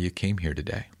don't know why you came here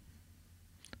today,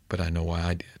 but I know why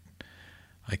I did.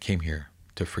 I came here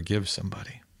to forgive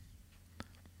somebody.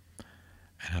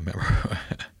 And I remember,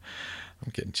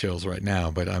 I'm getting chills right now,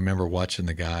 but I remember watching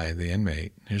the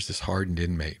inmate. Here's this hardened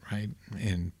inmate, right,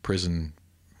 in prison,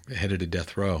 headed to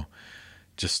death row,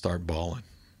 just start bawling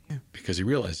because he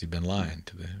realized he'd been lying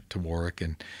to Warwick,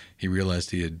 and he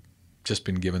realized he had just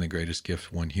been given the greatest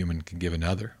gift one human can give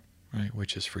another, right,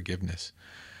 which is forgiveness.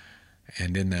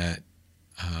 And in that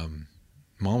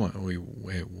moment, we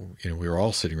were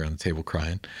all sitting around the table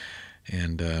crying,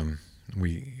 and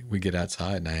we get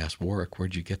outside, and I asked Warwick,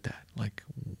 "Where'd you get that? Like,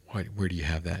 where do you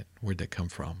have that? Where'd that come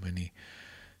from?" And he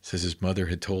says his mother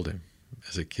had told him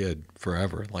as a kid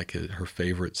forever, like her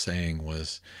favorite saying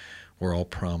was, we're all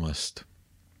promised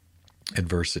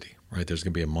adversity, right? There's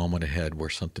going to be a moment ahead where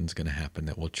something's going to happen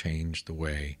that will change the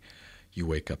way you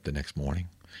wake up the next morning.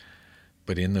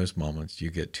 But in those moments, you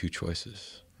get two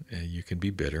choices. You can be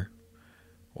bitter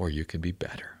or you can be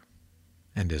better.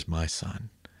 And as my son,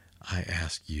 I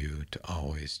ask you to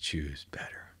always choose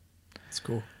better. That's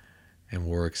cool. And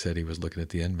Warwick said he was looking at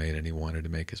the inmate and he wanted to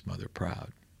make his mother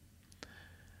proud.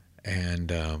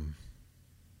 And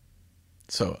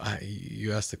so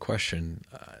you asked the question,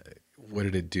 what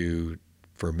did it do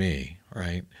for me,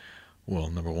 right? Well,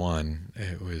 number one,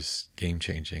 it was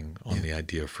game-changing on the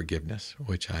idea of forgiveness,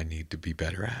 which I need to be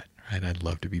better at, right? I'd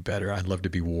love to be better. I'd love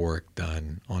to be Warwick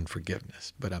Dunn on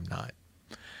forgiveness, but I'm not.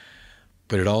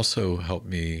 But it also helped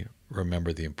me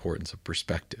remember the importance of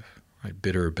perspective, right?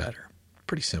 Bitter or better.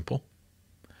 Pretty simple.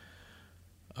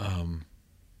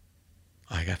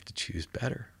 I have to choose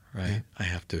better. Right.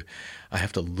 Yeah. I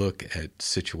have to look at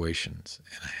situations,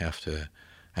 and I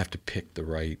have to pick the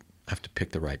right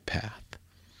path,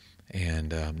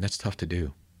 and that's tough to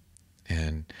do.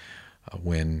 And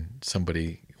when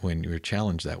you're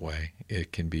challenged that way,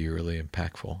 it can be really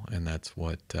impactful, and that's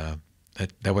what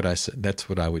that's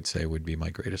what I would say would be my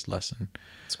greatest lesson.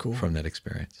 That's cool. From that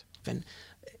experience. And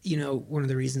one of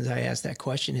the reasons I asked that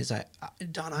question is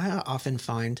Don, I often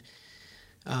find.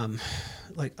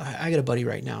 Like I got a buddy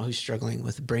right now who's struggling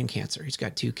with brain cancer. He's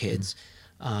got 2 kids,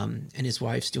 and his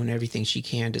wife's doing everything she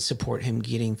can to support him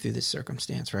getting through this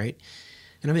circumstance, right?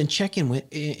 And I've been checking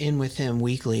in with him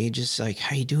weekly, just like,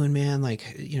 how you doing, man? Like,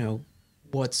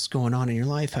 what's going on in your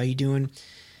life? How you doing?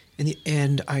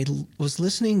 And I was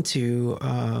listening to,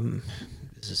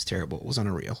 this is terrible. It was on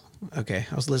a reel. Okay.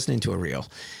 I was listening to a reel,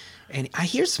 and I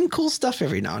hear some cool stuff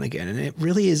every now and again, and it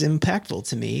really is impactful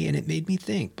to me, and it made me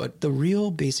think. But the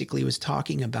reel basically was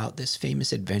talking about this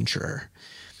famous adventurer,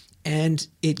 and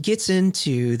it gets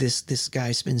into this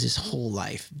guy spends his whole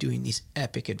life doing these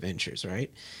epic adventures,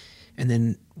 right? And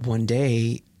then one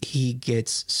day he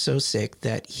gets so sick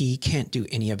that he can't do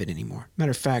any of it anymore.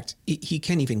 Matter of fact, he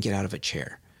can't even get out of a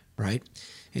chair, right?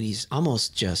 And he's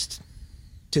almost just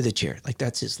to the chair. Like,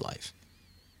 that's his life.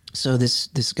 So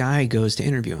this guy goes to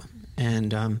interview him,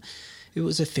 and it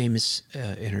was a famous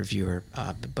interviewer,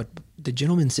 but the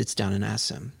gentleman sits down and asks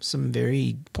him some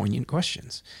very poignant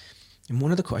questions. And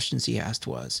one of the questions he asked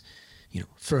was,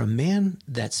 for a man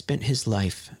that spent his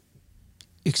life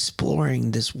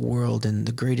exploring this world and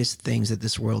the greatest things that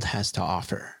this world has to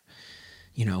offer,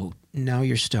 now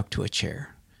you're stuck to a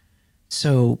chair.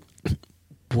 So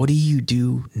what do you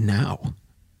do now?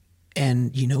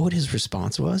 And you know what his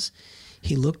response was?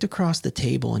 He looked across the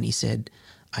table and he said,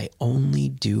 I only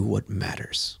do what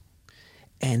matters.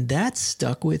 And that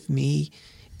stuck with me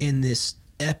in this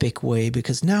epic way,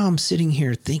 because now I'm sitting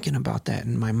here thinking about that,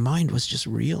 and my mind was just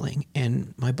reeling,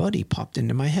 and my buddy popped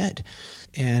into my head.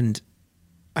 And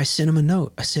I sent him a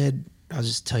note. I said, I'll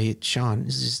just tell you, Sean,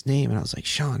 this is his name. And I was like,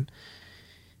 Sean,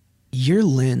 your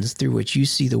lens through which you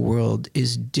see the world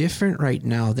is different right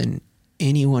now than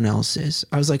anyone else's.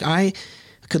 I was like, I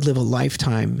could live a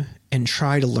lifetime and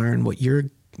try to learn what you're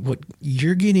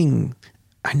getting.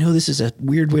 I know this is a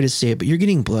weird way to say it, but you're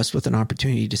getting blessed with an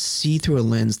opportunity to see through a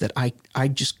lens that I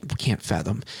just can't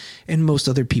fathom, and most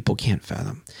other people can't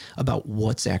fathom, about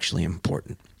what's actually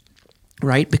important.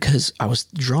 Right? Because I was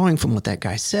drawing from what that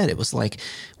guy said. It was like,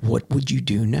 what would you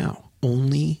do now?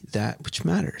 Only that which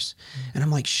matters. And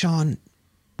I'm like, Sean,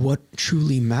 what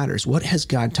truly matters? What has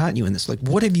God taught you in this? Like,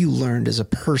 what have you learned as a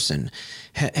person?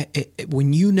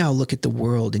 When you now look at the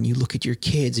world and you look at your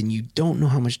kids and you don't know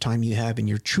how much time you have, and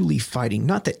you're truly fighting,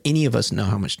 not that any of us know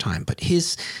how much time, but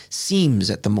his seems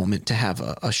at the moment to have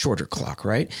a shorter clock,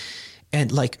 right?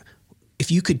 And like, if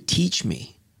you could teach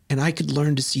me, and I could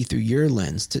learn to see through your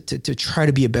lens to try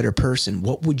to be a better person,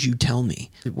 what would you tell me?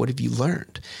 What have you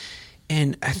learned?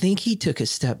 And I think he took a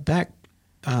step back.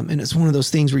 And it's one of those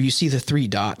things where you see the 3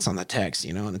 dots on the text,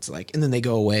 and it's like, and then they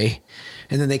go away,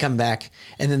 and then they come back,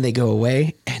 and then they go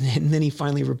away. And then he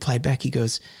finally replied back. He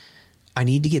goes, I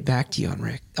need to get back to you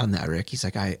on that, Rick. He's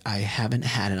like, I haven't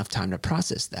had enough time to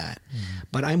process that,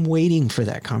 but I'm waiting for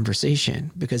that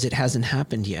conversation because it hasn't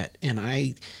happened yet. And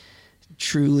I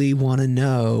truly want to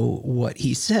know what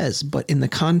he says. But in the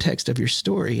context of your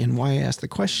story and why I asked the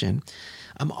question,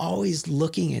 I'm always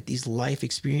looking at these life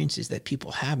experiences that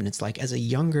people have. And it's like, as a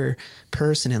younger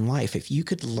person in life, if you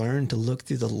could learn to look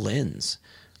through the lens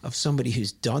of somebody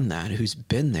who's done that, who's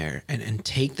been there, and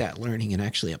take that learning and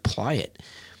actually apply it,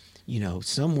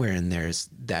 somewhere in there is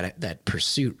that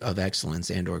pursuit of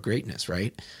excellence and or greatness,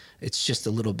 right? It's just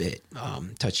a little bit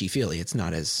touchy-feely. It's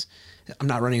not as, I'm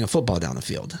not running a football down the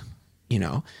field,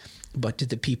 but to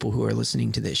the people who are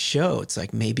listening to this show, it's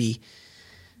like, maybe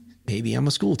I'm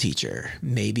a school teacher.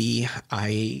 Maybe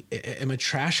I am a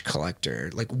trash collector.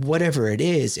 Like, whatever it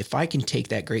is, if I can take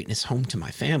that greatness home to my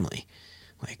family,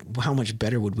 like, how much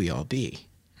better would we all be?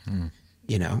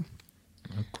 No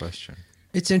question.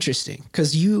 It's interesting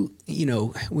because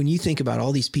when you think about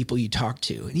all these people you talk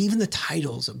to, and even the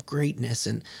titles of greatness,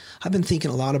 and I've been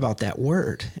thinking a lot about that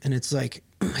word, and it's like,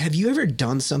 have you ever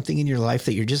done something in your life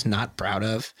that you're just not proud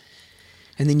of?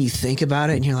 And then you think about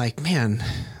it and you're like, man,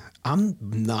 I'm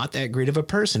not that great of a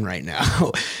person right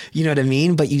now. You know what I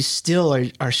mean? But you still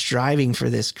are striving for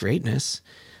this greatness.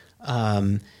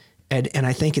 And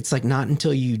I think it's like, not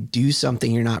until you do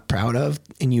something you're not proud of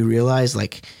and you realize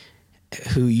like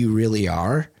who you really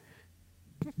are,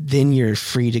 then you're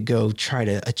free to go try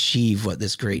to achieve what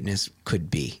this greatness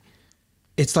could be.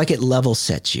 It's like it level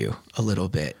sets you a little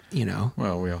bit,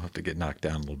 Well, we all have to get knocked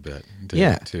down a little bit.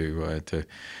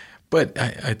 But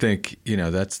I think,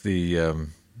 that's the,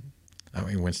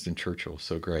 Winston Churchill,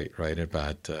 so great, right?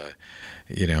 About,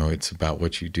 it's about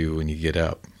what you do when you get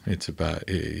up. It's about,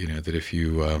 that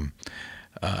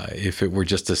if it were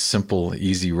just a simple,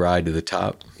 easy ride to the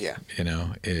top,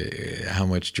 how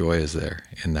much joy is there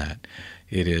in that?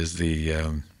 It is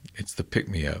it's the pick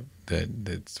me up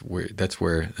that's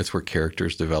where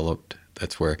characters developed.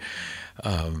 That's where,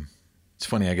 it's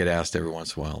funny. I get asked every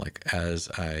once in a while, like, as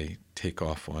I take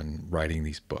off on writing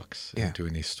these books and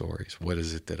doing these stories, what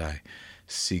is it that I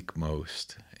seek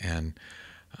most? And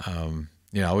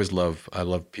I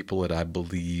love people that I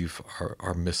believe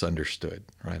are misunderstood,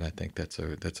 right? I think that's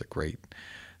a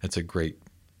great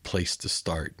place to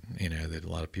start. That a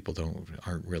lot of people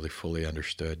aren't really fully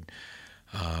understood.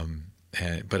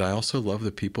 But I also love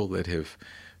the people that have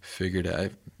figured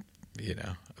out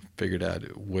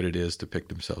what it is to pick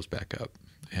themselves back up.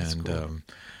 And cool.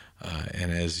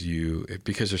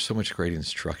 Because there's so much great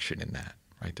instruction in that,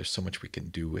 right? There's so much we can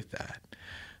do with that.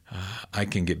 I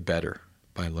can get better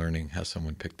by learning how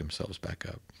someone picked themselves back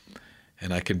up.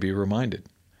 And I can be reminded,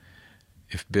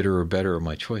 if bitter or better are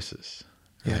my choices,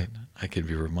 right? I can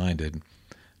be reminded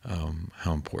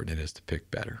how important it is to pick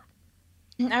better.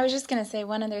 I was just going to say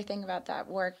one other thing about that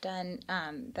work done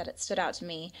that it stood out to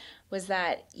me was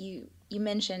that you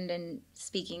mentioned in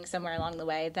speaking somewhere along the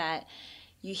way that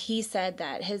he said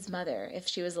that his mother, if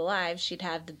she was alive, she'd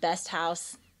have the best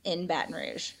house in Baton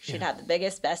Rouge. She'd have the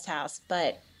biggest, best house.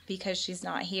 But because she's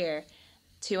not here,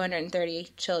 230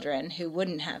 children who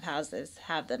wouldn't have houses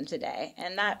have them today.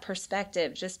 And that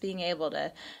perspective, just being able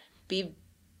to be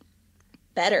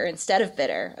better instead of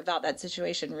bitter about that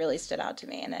situation really stood out to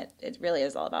me. And it really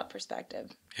is all about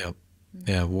perspective. Yep.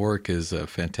 Yeah, Warwick is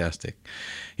fantastic.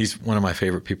 He's one of my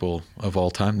favorite people of all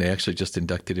time. They actually just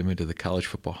inducted him into the College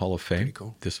Football Hall of Fame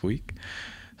this week.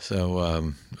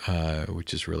 So,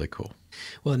 which is really cool.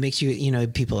 Well, it makes you,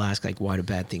 people ask, like, why do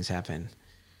bad things happen?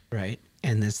 Right?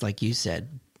 And it's like you said,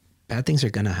 bad things are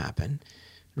going to happen.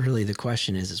 Really, the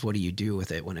question is what do you do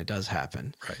with it when it does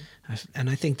happen? Right. And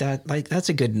I think that, like, that's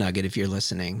a good nugget if you're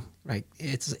listening, right?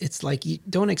 It's like you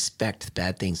don't expect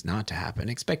bad things not to happen.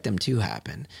 Expect them to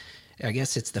happen. I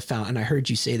guess it's and I heard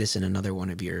you say this in another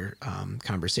one of your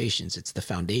conversations. It's the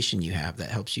foundation you have that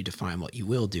helps you define what you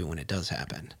will do when it does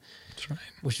happen. That's right.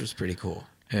 Which was pretty cool.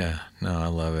 Yeah, no, I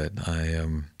love it.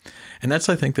 And that's,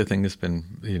 I think, the thing that's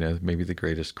been, maybe the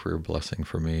greatest career blessing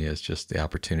for me is just the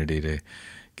opportunity to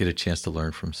get a chance to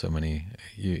learn from so many.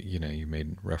 You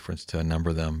made reference to a number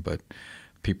of them, but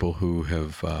people who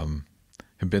have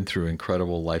been through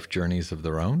incredible life journeys of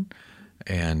their own,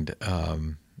 and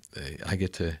I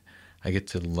get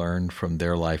to learn from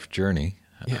their life journey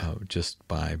just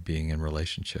by being in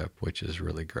relationship, which is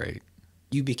really great.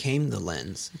 You became the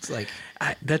lens. It's like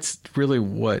that's really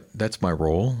that's my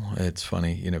role. It's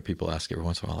funny, people ask every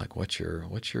once in a while, like, what's your,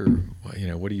 what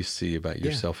do you see about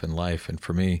yourself in life? And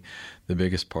for me, the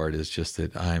biggest part is just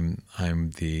that I'm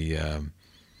the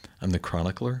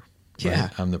chronicler. Yeah.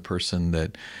 Right? I'm the person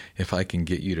that if I can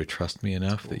get you to trust me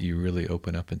enough that you really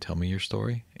open up and tell me your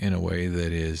story in a way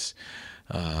that is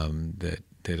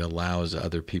that allows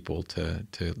other people to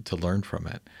learn from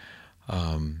it,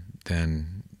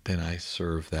 then I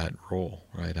serve that role,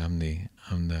 right? I'm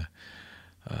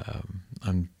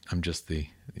just the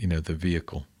the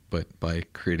vehicle, but by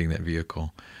creating that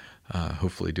vehicle,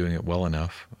 hopefully doing it well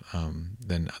enough,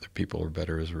 then other people are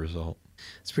better as a result.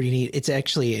 It's pretty neat. It's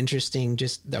actually interesting.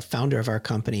 Just the founder of our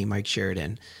company, Mike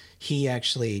Sheridan, he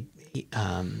actually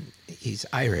he's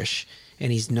Irish,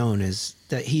 and he's known as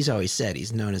that. He's always said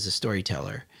he's known as a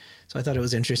storyteller. So I thought it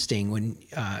was interesting when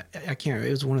I can't remember,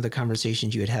 it was one of the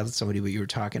conversations you had with somebody where you were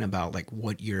talking about like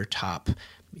what your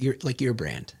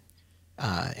brand.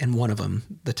 And one of them,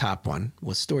 the top one,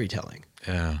 was storytelling.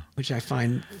 Yeah. Which I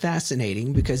find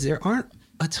fascinating because there aren't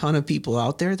a ton of people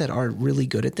out there that are really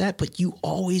good at that, but you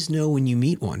always know when you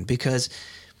meet one because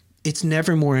it's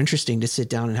never more interesting to sit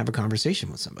down and have a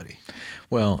conversation with somebody.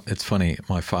 Well, it's funny.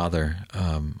 My father,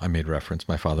 I made reference,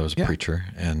 my father was a preacher.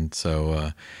 And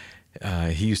so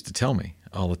he used to tell me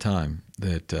all the time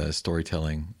that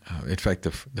storytelling, in fact,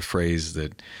 the phrase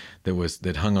that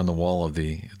hung on the wall of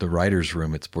the writer's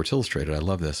room at Sports Illustrated, I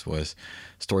love this, was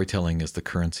storytelling is the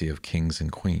currency of kings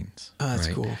and queens. Oh, that's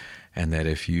right? cool. And that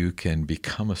if you can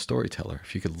become a storyteller,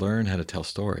 if you could learn how to tell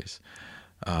stories,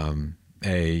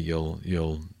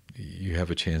 you have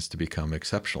a chance to become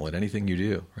exceptional at anything you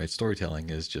do, right? Storytelling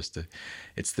is just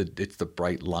it's the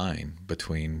bright line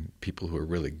between people who are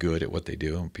really good at what they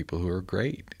do and people who are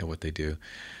great at what they do,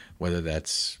 whether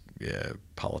that's a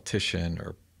politician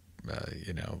or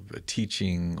a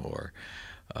teaching or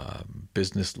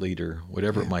business leader,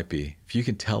 whatever it might be. If you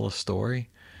can tell a story,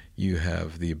 you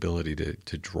have the ability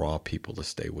to draw people to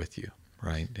stay with you,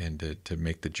 right? And to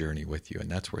make the journey with you. And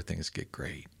that's where things get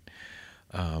great.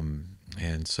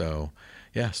 And so,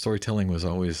 storytelling was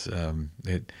always,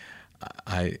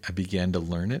 I began to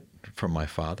learn it from my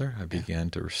father. I began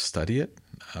to study it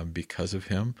because of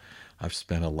him. I've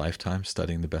spent a lifetime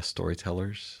studying the best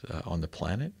storytellers on the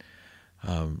planet,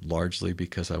 largely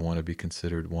because I want to be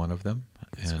considered one of them.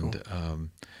 That's and cool.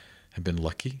 Have been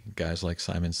lucky. Guys like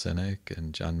Simon Sinek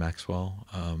and John Maxwell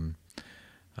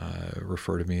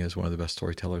refer to me as one of the best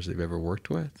storytellers they've ever worked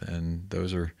with, and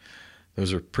those are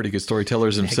pretty good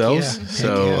storytellers themselves. Heck yeah.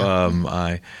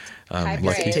 So High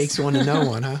lucky. praise. It takes one to know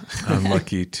one, huh? I'm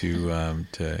lucky to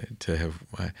have.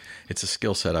 It's a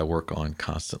skill set I work on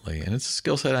constantly, and it's a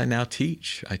skill set I now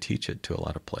teach. I teach it to a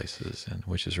lot of places, and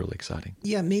which is really exciting.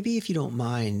 Yeah, maybe if you don't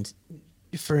mind,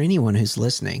 for anyone who's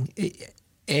listening,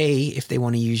 if they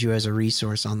want to use you as a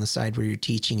resource on the side where you're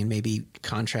teaching and maybe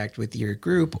contract with your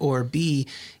group, or B,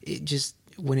 just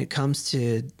when it comes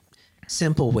to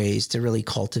simple ways to really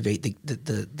cultivate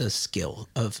the skill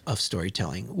of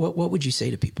storytelling, what would you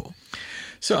say to people?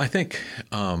 So I think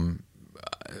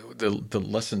the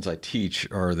lessons I teach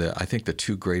are I think the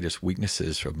two greatest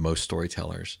weaknesses of most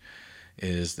storytellers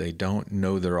is they don't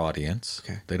know their audience.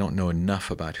 Okay. They don't know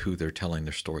enough about who they're telling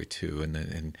their story to,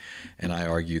 and I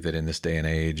argue that in this day and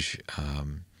age,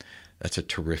 that's a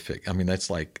terrific. I mean, that's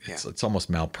like it's almost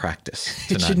malpractice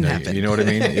to It not shouldn't know. happen. You know what I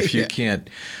mean? If you can't,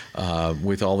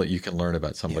 with all that you can learn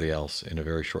about somebody else in a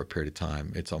very short period of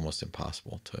time, it's almost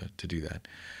impossible to do that.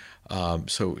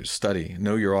 So study,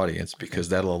 know your audience, because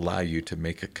that'll allow you to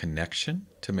make a connection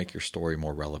to make your story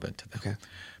more relevant to them. Okay.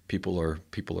 People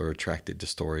are attracted to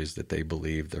stories that they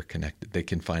believe they're connected. They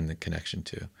can find the connection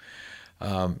to.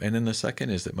 And then the second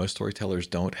is that most storytellers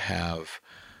don't have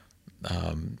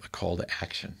a call to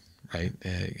action. Right,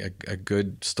 a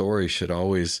good story should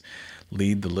always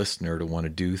lead the listener to want to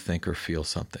do, think, or feel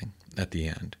something at the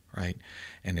end. Right,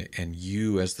 and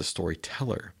you as the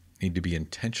storyteller need to be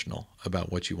intentional about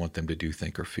what you want them to do,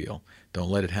 think, or feel. Don't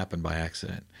let it happen by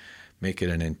accident. Make it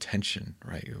an intention.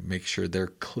 Right, make sure they're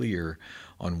clear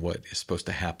on what is supposed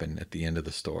to happen at the end of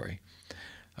the story.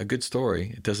 A good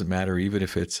story, it doesn't matter even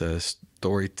if it's a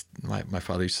story. My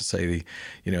father used to say,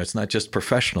 it's not just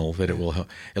professional, that it'll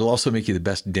also make you the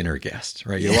best dinner guest,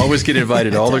 right? You'll always get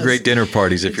invited to all the great dinner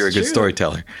parties if you're a good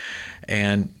storyteller.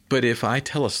 But if I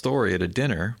tell a story at a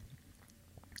dinner,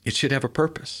 it should have a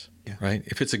purpose, right?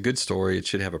 If it's a good story, it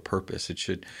should have a purpose.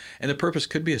 And the purpose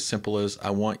could be as simple as, I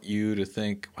want you to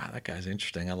think, wow, that guy's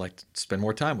interesting. I'd like to spend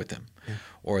more time with him. Yeah.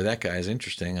 Or that guy's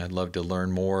interesting. I'd love to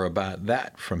learn more about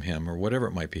that from him, or whatever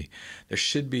it might be. There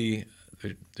should be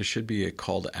a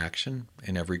call to action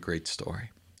in every great story.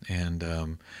 And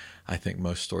I think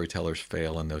most storytellers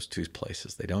fail in those two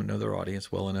places. They don't know their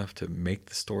audience well enough to make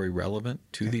the story relevant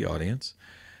to the audience,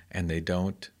 and they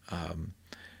don't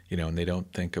and they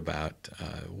don't think about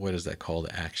what is that call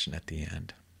to action at the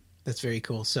end. That's very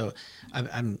cool. So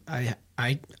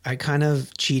I kind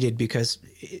of cheated because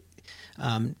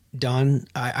Don,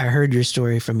 I heard your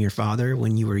story from your father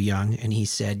when you were young, and he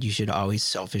said you should always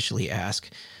selfishly ask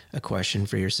a question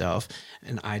for yourself,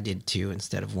 and I did two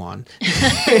instead of one.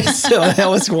 So that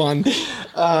was one.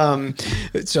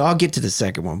 So I'll get to the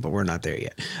second one, but we're not there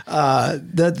yet.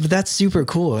 That's super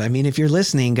cool. I mean, if you're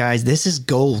listening, guys, this is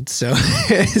gold. So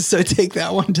so take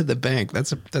that one to the bank.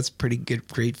 That's pretty good,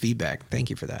 great feedback. Thank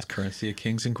you for that. It's currency of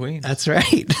kings and queens. That's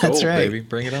right. That's right, baby.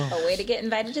 Bring it on. A way to get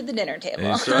invited to the dinner table.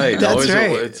 That's right. That's Always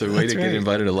right. It's a way to get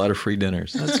invited to a lot of free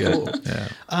dinners. That's cool.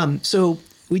 Yeah. So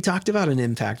we talked about an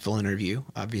impactful interview,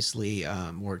 obviously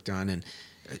worked on. And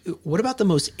what about the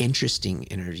most interesting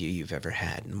interview you've ever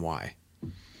had, and why?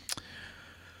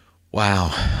 Wow.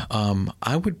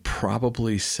 I would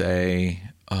probably say,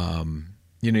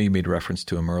 you made reference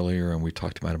to him earlier, and we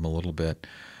talked about him a little bit.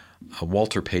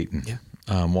 Walter Payton. Yeah.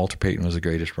 Walter Payton was the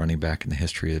greatest running back in the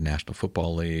history of the National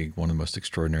Football League, one of the most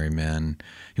extraordinary men.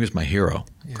 He was my hero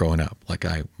growing up. Like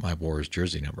I wore his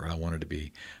jersey number. I was going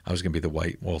to be the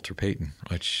white Walter Payton,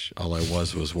 which all I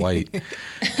was white.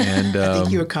 And I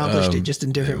think you accomplished it just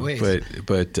in different ways.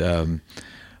 But and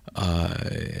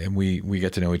we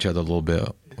get to know each other a little bit,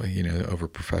 over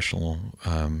professional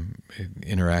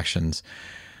interactions.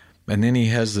 And then he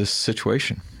has this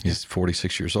situation. He's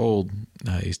 46 years old.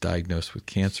 He's diagnosed with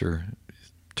cancer,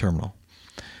 terminal.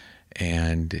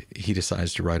 And he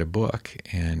decides to write a book,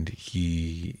 and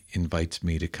he invites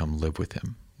me to come live with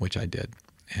him, which I did.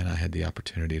 And I had the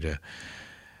opportunity to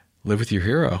live with your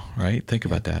hero, right? Think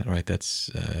about that, right? That's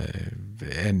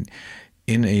and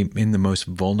in the most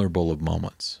vulnerable of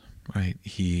moments, right?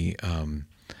 He and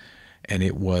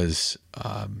it was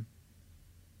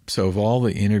so of all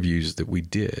the interviews that we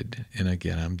did, and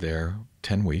again, I'm there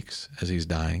 10 weeks as he's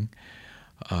dying.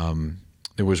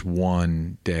 There was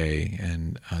one day,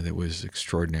 and that was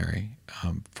extraordinary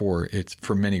for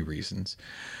many reasons.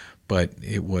 But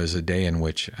it was a day in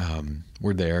which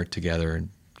we're there together, and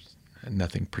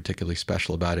nothing particularly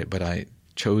special about it. But I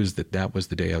chose that was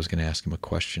the day I was going to ask him a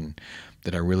question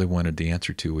that I really wanted the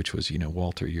answer to, which was,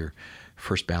 Walter, you're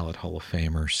first ballot Hall of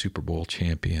Famer, Super Bowl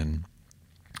champion,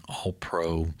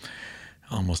 All-Pro,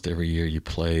 almost every year you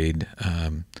played,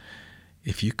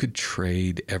 if you could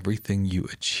trade everything you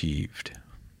achieved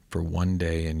for one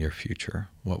day in your future,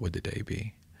 what would the day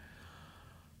be?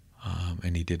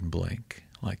 And he didn't blink.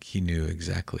 Like, he knew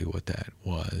exactly what that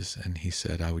was. And he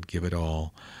said, I would give it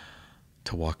all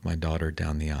to walk my daughter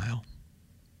down the aisle.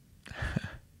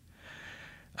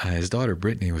 His daughter,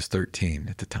 Brittany, was 13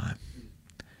 at the time.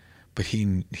 But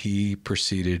he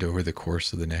proceeded over the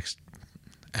course of the next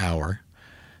hour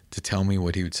to tell me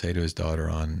what he would say to his daughter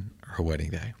on her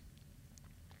wedding day.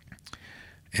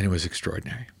 And it was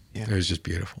extraordinary. Yeah. It was just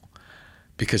beautiful.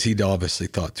 Because he'd obviously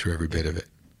thought through every bit of it.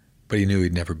 But he knew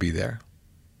he'd never be there.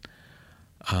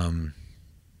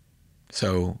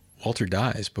 So Walter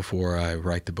dies before I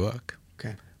write the book.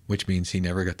 Okay. Which means he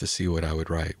never got to see what I would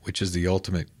write, which is the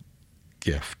ultimate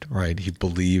gift, right? He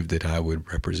believed that I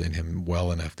would represent him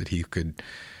well enough that he could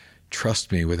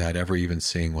trust me without ever even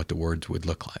seeing what the words would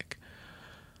look like.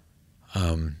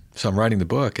 So I'm writing the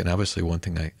book, and obviously one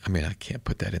thing I can't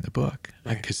put that in the book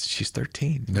because she's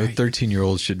 13. No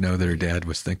 13-year-old should know that her dad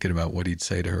was thinking about what he'd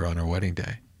say to her on her wedding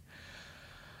day.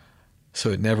 So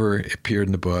it never appeared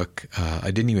in the book.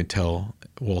 I didn't even tell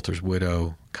Walter's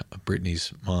widow,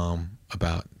 Brittany's mom,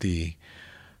 about the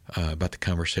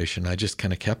conversation. I just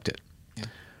kind of kept it. Yeah.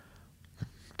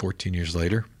 14 years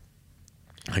later,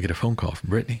 I get a phone call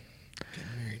from Brittany.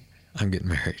 I'm getting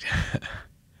married.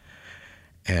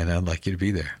 And I'd like you to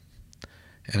be there.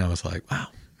 And I was like, wow,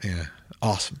 yeah,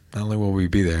 awesome. Not only will we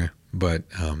be there, but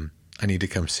I need to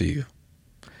come see you.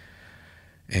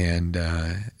 And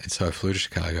so I flew to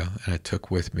Chicago, and I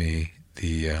took with me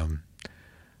the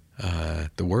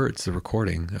words, the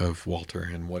recording of Walter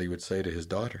and what he would say to his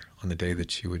daughter on the day that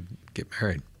she would get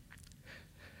married.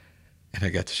 And I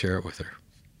got to share it with her,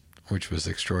 which was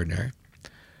extraordinary.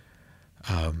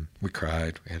 We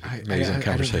cried. We had an amazing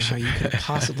conversation. I don't know how you could have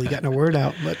possibly gotten a word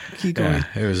out, but keep going.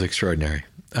 Yeah, it was extraordinary.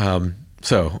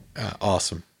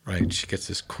 Awesome, right? She gets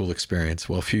this cool experience.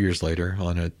 Well, a few years later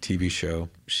on a TV show,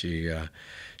 she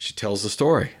tells the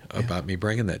story about me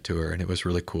bringing that to her, and it was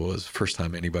really cool. It was the first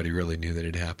time anybody really knew that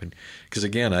it happened. Because,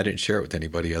 again, I didn't share it with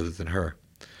anybody other than her.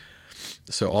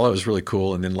 So all that was really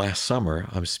cool. And then last summer,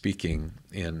 I'm speaking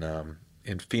in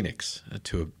Phoenix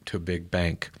to a big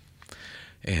bank.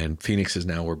 And Phoenix is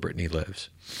now where Brittany lives.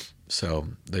 So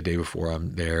the day before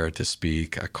I'm there to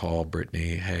speak, I call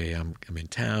Brittany, hey, I'm in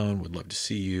town, would love to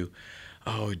see you.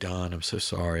 Oh, Don, I'm so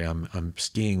sorry. I'm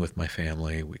skiing with my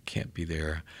family. We can't be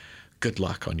there. Good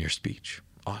luck on your speech.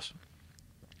 Awesome.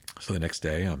 So the next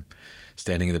day I'm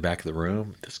standing in the back of the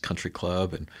room at this country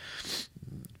club and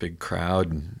big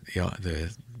crowd. And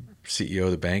the CEO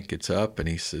of the bank gets up and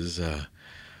he says,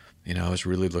 I was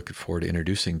really looking forward to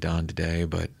introducing Don today,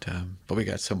 but we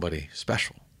got somebody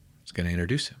special who's going to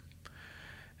introduce him.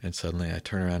 And suddenly I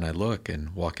turn around and I look,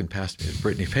 and walking past me is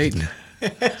Brittany Payton. She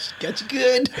got you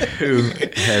good. Who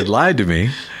had lied to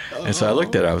me. And so I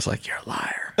looked at her. I was like, you're a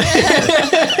liar.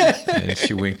 And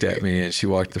she winked at me, and she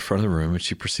walked to the front of the room, and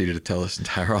she proceeded to tell this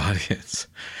entire audience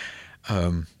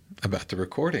about the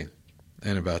recording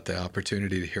and about the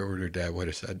opportunity to hear what her dad would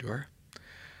have said to her.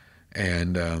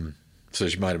 And so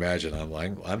as you might imagine,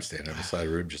 I'm standing on the side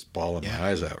of the room just bawling my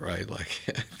eyes out, right? Like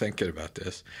thinking about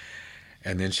this.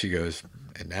 And then she goes,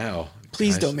 and now...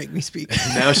 Please don't make me speak.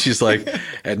 Now she's like,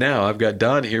 and now I've got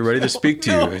Don here ready to speak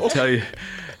to you and tell you.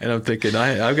 And I'm thinking,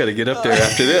 I've got to get up there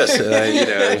after this. And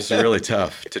it was really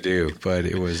tough to do, but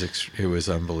it was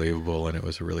unbelievable, and it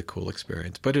was a really cool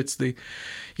experience. But it's the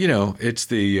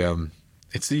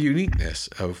uniqueness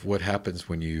of what happens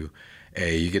when you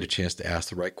get a chance to ask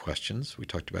the right questions. We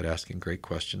talked about asking great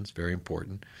questions, very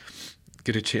important.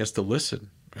 Get a chance to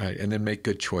listen, right, and then make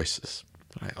good choices.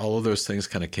 Right? All of those things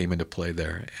kind of came into play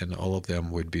there, and all of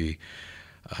them would be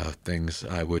things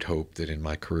I would hope that in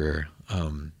my career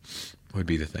would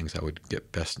be the things I would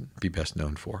be best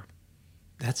known for.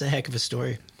 That's a heck of a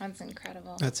story. That's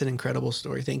incredible. That's an incredible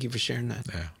story. Thank you for sharing that.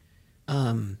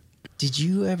 Yeah. Did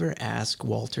you ever ask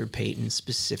Walter Payton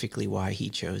specifically why he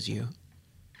chose you?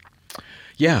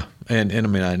 Yeah. And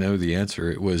I know the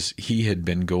answer. It was he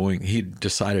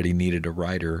decided he needed a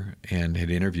writer and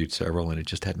had interviewed several, and it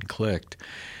just hadn't clicked.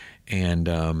 And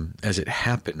as it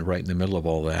happened, right in the middle of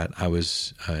all that, I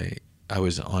was on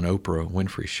Oprah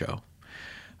Winfrey's show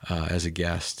as a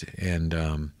guest,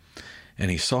 and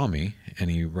he saw me, and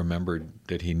he remembered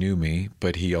that he knew me,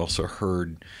 but he also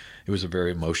heard it was a very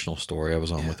emotional story I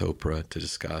was on with Oprah to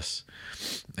discuss,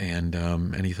 and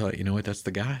he thought, you know what, that's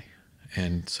the guy.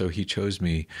 And so he chose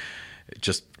me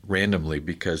just randomly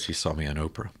because he saw me on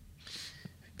Oprah.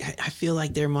 I feel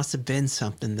like there must have been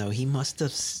something, though. You must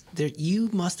have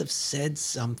said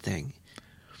something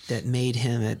that made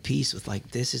him at peace with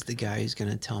like, this is the guy who's going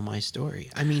to tell my story?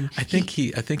 I mean, I think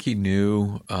he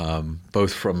knew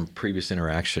both from previous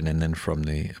interaction and then from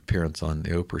the appearance on the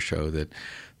Oprah show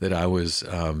that I was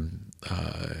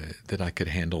that I could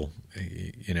handle,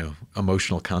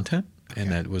 emotional content,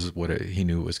 and that was what he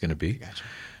knew it was going to be. Gotcha.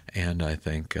 And I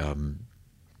think.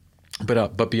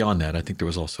 But beyond that, I think there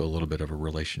was also a little bit of a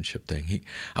relationship thing.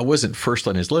 I wasn't first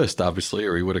on his list, obviously,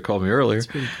 or he would have called me earlier.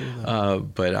 That's pretty cool, though.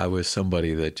 But I was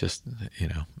somebody that just,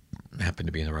 happened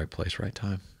to be in the right place, right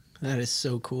time. That is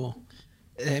so cool.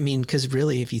 I mean, because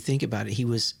really, if you think about it, he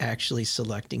was actually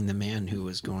selecting the man who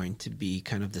was going to be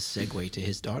kind of the segue to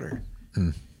his daughter.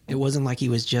 Mm. It wasn't like he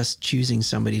was just choosing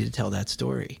somebody to tell that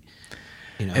story.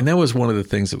 And that was one of the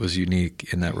things that was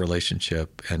unique in that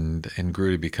relationship and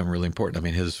grew to become really important. I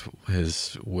mean,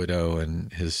 his widow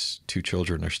and his 2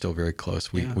 children are still very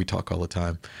close. We talk all the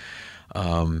time.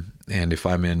 And if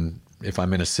I'm in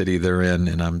a city they're in,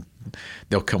 and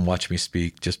they'll come watch me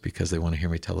speak just because they want to hear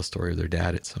me tell the story of their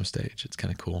dad at some stage. It's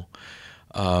kind of cool.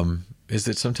 Is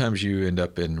that sometimes you end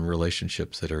up in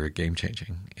relationships that are game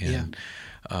changing,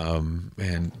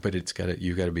 but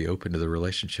you got to be open to the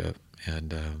relationship.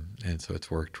 And so it's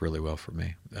worked really well for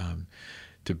me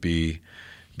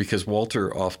because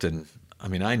Walter often, I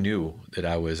mean, I knew that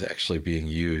I was actually being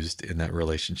used in that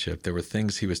relationship. There were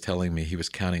things he was telling me, he was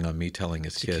counting on me telling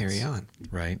his kids. Carry on.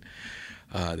 Right.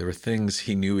 There were things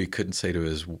he knew he couldn't say to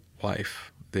his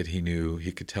wife that he knew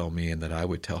he could tell me and that I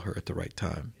would tell her at the right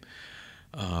time.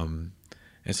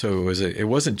 And so it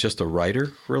wasn't just a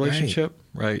writer relationship,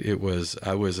 right?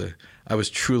 I was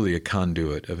truly a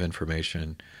conduit of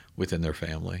information within their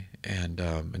family, and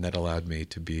that allowed me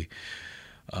to be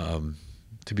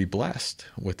blessed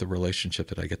with the relationship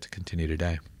that I get to continue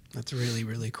today. That's really,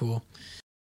 really cool.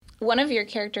 One of your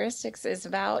characteristics is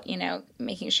about,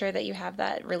 making sure that you have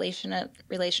that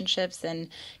relationships and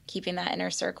keeping that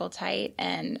inner circle tight.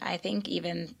 And I think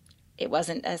even it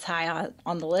wasn't as high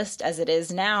on the list as it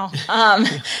is now.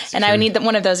 And I would need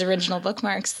one of those original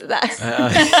bookmarks.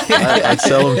 I'd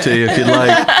sell them to you if you'd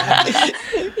like.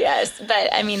 Yes.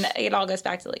 But I mean, it all goes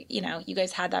back to you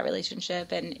guys had that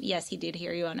relationship, and yes, he did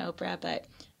hear you on Oprah, but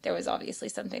there was obviously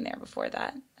something there before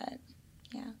that. But,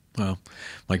 yeah. Well,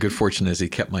 my good fortune is he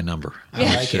kept my number,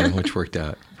 which worked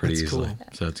out pretty easily. Cool.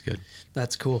 So that's good.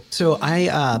 That's cool. So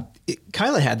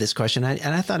Kyla had this question,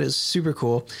 and I thought it was super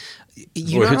cool.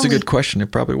 If it's a good question,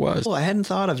 it probably was. Well, I hadn't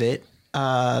thought of it.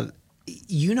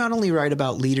 You not only write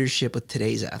about leadership with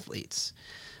today's athletes,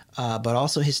 but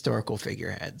also historical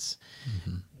figureheads.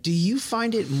 Mm-hmm. Do you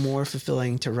find it more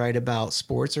fulfilling to write about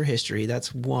sports or history?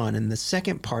 That's one. And the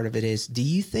second part of it is, do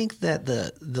you think that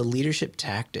the leadership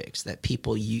tactics that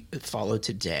people follow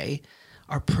today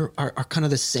are kind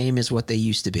of the same as what they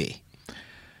used to be?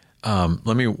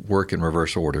 Let me work in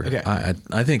reverse order. Okay.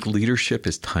 I think leadership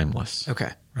is timeless.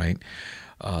 Okay. Right?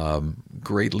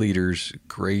 Great leaders,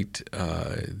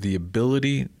 the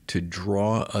ability to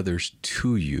draw others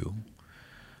to you,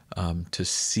 to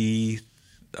see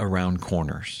around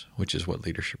corners, which is what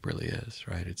leadership really is,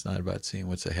 right? It's not about seeing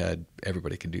what's ahead.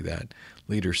 Everybody can do that.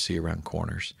 Leaders see around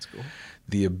corners. That's cool.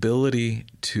 The ability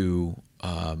to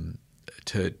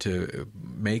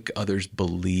make others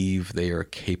believe they are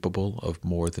capable of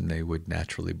more than they would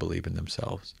naturally believe in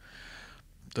themselves.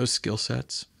 Those skill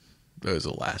sets, those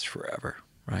will last forever,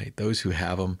 right? Those who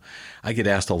have them. I get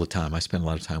asked all the time. I spend a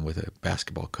lot of time with a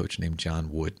basketball coach named John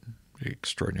Wooden, an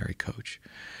extraordinary coach.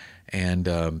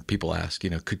 And people ask,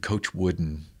 could Coach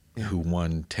Wooden, who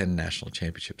won 10 national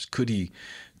championships, could he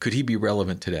be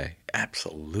relevant today?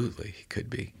 Absolutely, he could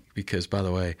be. Because, by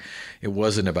the way, it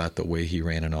wasn't about the way he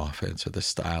ran an offense or the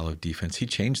style of defense. He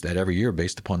changed that every year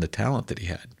based upon the talent that he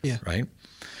had, right?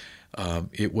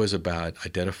 It was about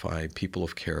identifying people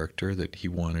of character that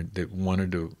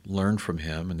wanted to learn from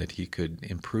him and that he could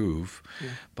improve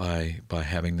by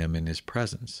having them in his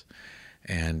presence.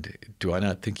 And do I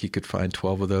not think he could find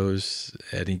 12 of those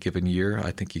any given year? I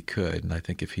think he could. And I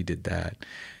think if he did that,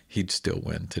 he'd still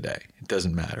win today. It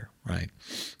doesn't matter, right?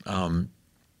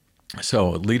 So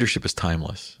leadership is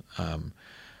timeless.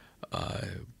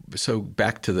 So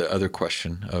back to the other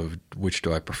question of which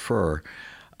do I prefer?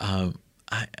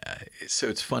 So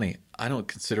it's funny. I don't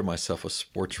consider myself a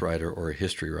sports writer or a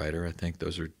history writer. I think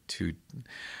those are two.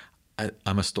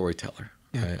 I'm a storyteller.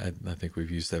 Yeah. I think we've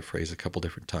used that phrase a couple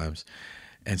different times.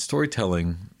 And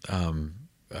storytelling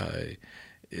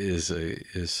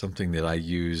is something that I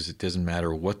use. It doesn't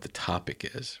matter what the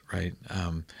topic is, right?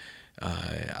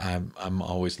 I'm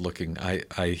always looking. I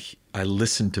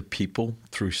listen to people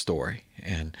through story,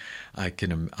 and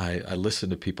I listen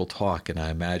to people talk, and I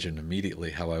imagine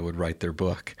immediately how I would write their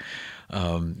book.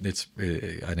 I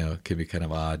know it can be kind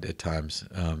of odd at times,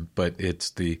 but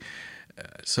it's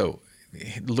so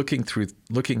looking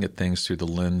at things through the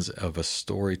lens of a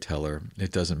storyteller.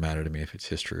 It doesn't matter to me if it's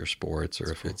history or sports,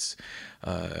 or if it's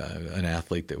an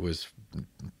athlete that was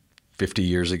 50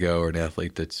 years ago or an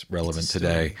athlete that's relevant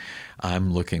today.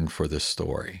 I'm looking for the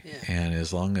story. Yeah. And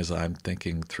as long as I'm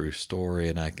thinking through story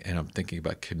and I'm thinking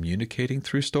about communicating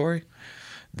through story,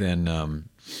 then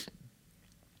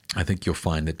I think you'll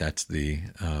find that's the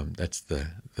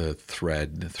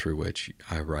thread through which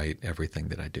I write everything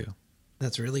that I do.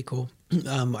 That's really cool.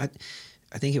 I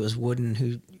think it was Wooden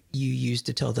who you used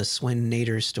to tell the Swen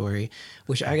Nader story,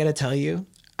 which I got to tell you,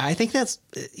 I think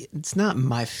it's not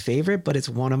my favorite, but it's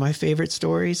one of my favorite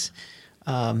stories.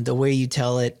 The way you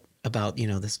tell it about,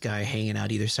 this guy hanging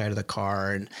out either side of the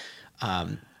car. And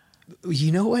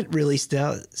you know what really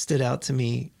stood out to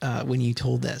me when you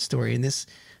told that story? And this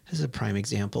is a prime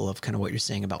example of kind of what you're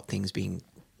saying about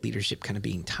leadership kind of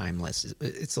being timeless.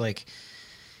 It's like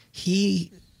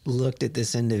he looked at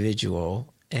this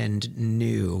individual and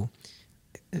knew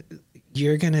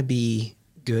you're going to be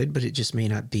good, but it just may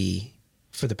not be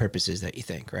for the purposes that you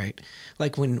think, right?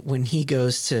 Like when he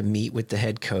goes to meet with the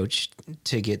head coach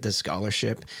to get the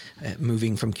scholarship,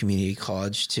 moving from community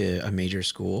college to a major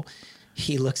school,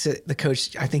 he looks at the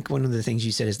coach. I think one of the things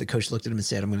you said is the coach looked at him and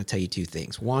said, I'm going to tell you two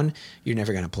things. One, you're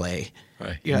never going to play.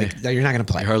 Right. You're not going to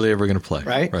play. You're hardly ever going to play.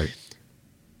 Right. Right.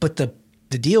 But the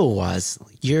deal was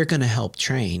you're going to help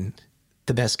train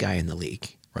the best guy in the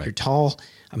league. Right. You're tall.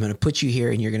 I'm going to put you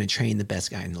here and you're going to train the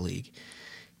best guy in the league.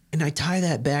 And I tie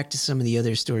that back to some of the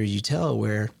other stories you tell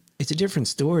where it's a different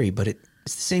story, but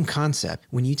it's the same concept.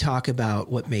 When you talk about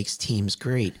what makes teams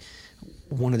great,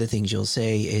 one of the things you'll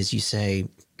say is you say,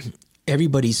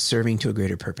 everybody's serving to a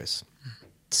greater purpose.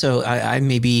 So I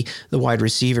may be the wide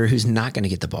receiver who's not going to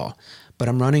get the ball, but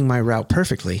I'm running my route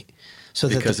perfectly.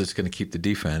 Because it's going to keep the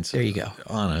defense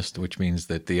honest, which means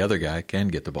that the other guy can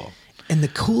get the ball. And the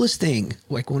coolest thing,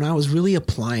 like when I was really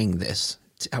applying this,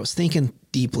 I was thinking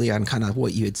deeply on kind of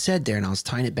what you had said there, and I was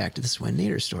tying it back to the Swen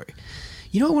Nader story.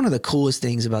 You know, one of the coolest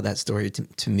things about that story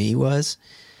to me was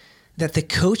that the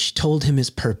coach told him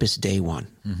his purpose day one.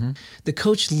 Mm-hmm. The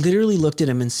coach literally looked at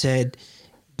him and said,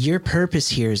 your purpose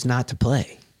here is not to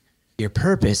play. Your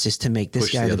purpose is to make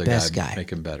this guy the best guy.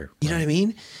 Make him better. You know what I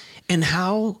mean? And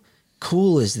how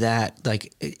cool is that?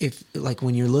 Like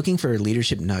when you're looking for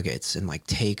leadership nuggets and like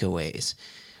takeaways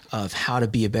of how to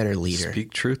be a better leader.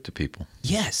 Speak truth to people.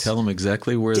 Yes. Tell them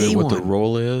exactly what the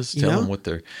role is. Tell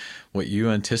them what you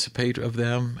anticipate of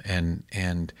them. And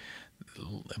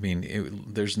I mean,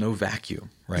 there's no vacuum,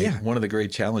 right? Yeah. One of the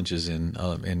great challenges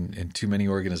in too many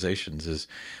organizations is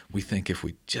we think if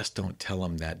we just don't tell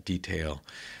them that detail,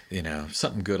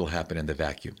 something good will happen in the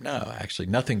vacuum. No, actually,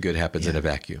 nothing good happens in a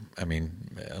vacuum. I mean,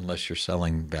 unless you're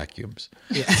selling vacuums.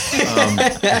 Yeah.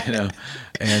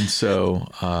 And so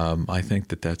I think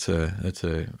that's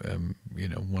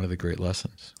one of the great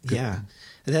lessons. Good. Yeah.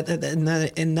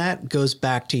 That goes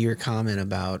back to your comment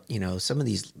about, some of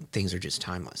these things are just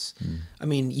timeless. Mm. I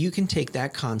mean, you can take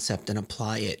that concept and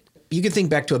apply it. You can think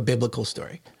back to a biblical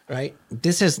story, right?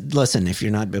 Listen, if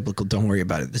you're not biblical, don't worry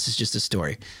about it. This is just a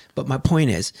story. But my point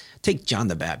is, take John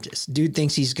the Baptist. Dude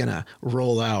thinks he's going to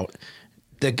roll out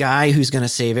the guy who's going to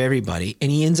save everybody,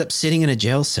 and he ends up sitting in a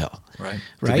jail cell. Right.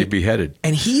 To be beheaded.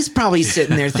 And he's probably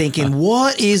sitting there thinking,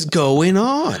 what is going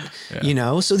on?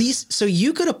 Yeah. So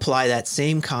you could apply that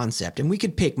same concept, and we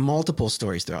could pick multiple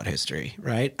stories throughout history,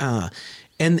 right?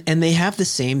 And they have the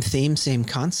same theme, same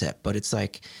concept, but it's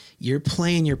like you're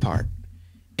playing your part.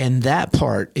 And that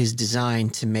part is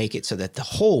designed to make it so that the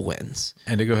whole wins.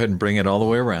 And to go ahead and bring it all the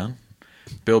way around.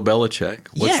 Bill Belichick.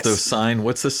 What's the sign?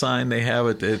 What's the sign they have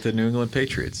at the New England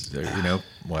Patriots?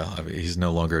 He's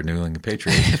no longer a New England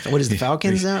Patriot. What is the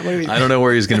Falcons now? I don't know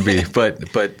where he's going to be,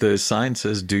 but the sign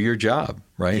says "Do your job."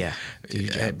 Right. Yeah. Do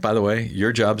your job. By the way,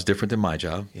 your job's different than my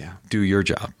job. Yeah. Do your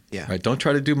job. Yeah. Right. Don't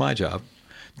try to do my job.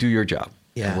 Do your job.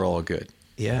 Yeah. And we're all good.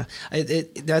 Yeah,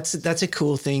 that's a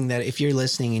cool thing that if you're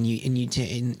listening and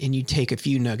you take a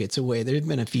few nuggets away, there's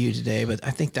been a few today, but I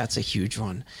think that's a huge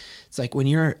one. It's like when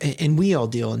and we all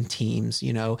deal in teams,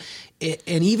 and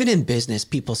even in business,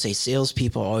 people say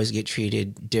salespeople always get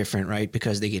treated different, right?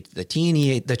 Because they get the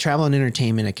T&E, the travel and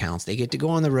entertainment accounts, they get to go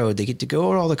on the road, they get to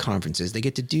go to all the conferences, they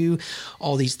get to do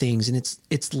all these things, and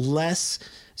it's less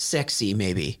sexy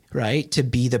maybe, right? To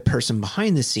be the person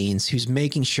behind the scenes who's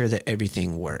making sure that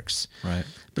everything works. Right.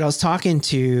 But I was talking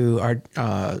to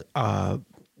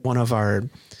one of our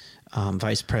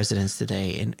vice presidents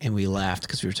today, and we laughed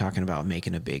because we were talking about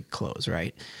making a big close,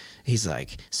 right? He's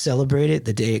like, celebrate it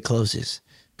the day it closes,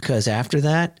 because after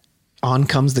that, on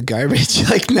comes the garbage.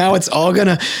 Like now it's all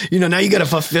gonna, now you got to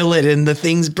fulfill it, and the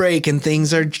things break, and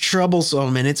things are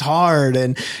troublesome, and it's hard,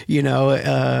 and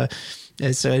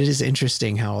and so it is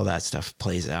interesting how all that stuff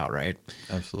plays out, right?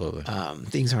 Absolutely.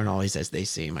 Things aren't always as they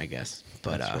seem, I guess.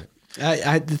 But Right.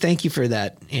 I thank you for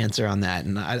that answer on that,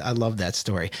 and I love that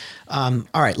story. All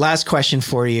right, last question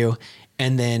for you,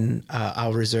 and then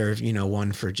I'll reserve,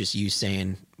 one for just you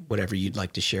saying whatever you'd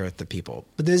like to share with the people.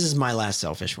 But this is my last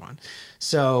selfish one.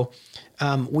 So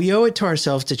we owe it to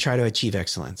ourselves to try to achieve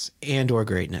excellence and/or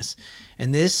greatness,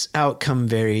 and this outcome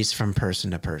varies from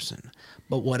person to person.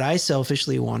 But what I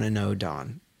selfishly want to know,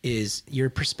 Don, is your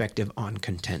perspective on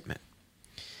contentment.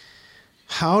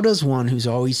 How does one who's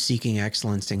always seeking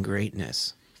excellence and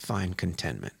greatness find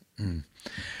contentment?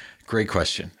 Great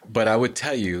question. But I would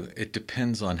tell you, it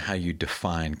depends on how you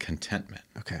define contentment.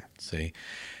 Okay. See,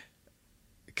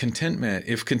 if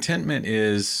contentment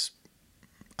is,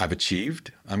 I've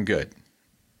achieved, I'm good,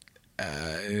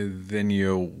 then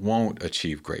you won't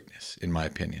achieve greatness, in my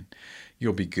opinion.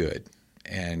 You'll be good,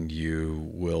 and you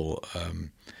will,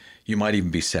 you might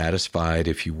even be satisfied,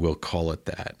 if you will call it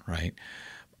that, right?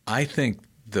 I think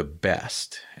the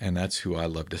best, and that's who I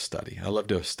love to study. I love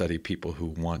to study people who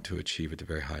want to achieve at the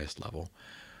very highest level.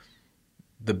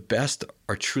 The best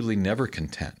are truly never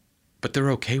content, but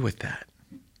they're okay with that,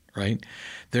 right?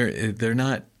 They're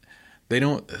not. They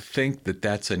don't think that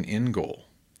that's an end goal.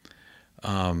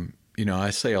 I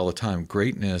say all the time,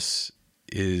 greatness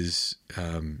is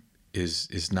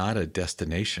not a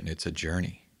destination; it's a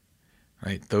journey,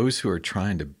 right? Those who are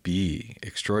trying to be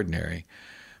extraordinary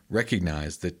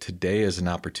recognize that today is an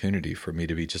opportunity for me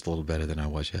to be just a little better than I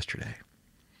was yesterday.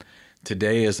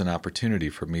 Today is an opportunity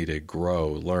for me to grow,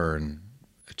 learn,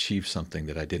 achieve something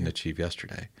that I didn't achieve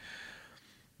yesterday.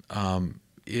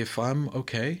 If I'm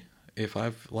okay, if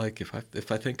I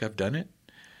think I've done it,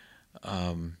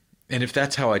 and if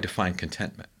that's how I define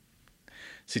contentment.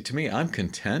 See, to me, I'm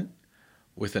content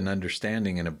with an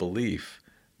understanding and a belief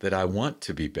that I want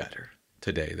to be better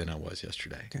today than I was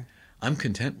yesterday. Okay. I'm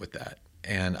content with that.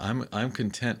 And I'm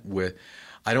content with,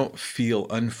 I don't feel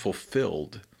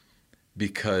unfulfilled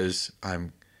because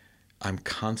I'm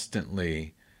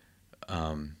constantly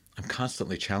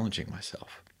challenging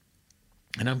myself,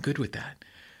 and I'm good with that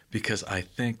because I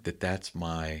think that that's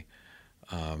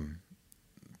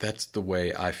the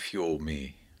way I fuel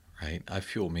me, right? I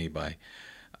fuel me by,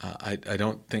 I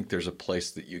don't think there's a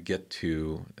place that you get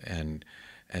to and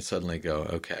suddenly go,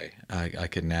 okay, I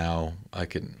can now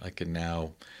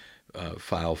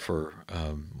file for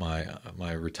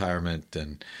my retirement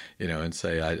and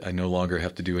say I no longer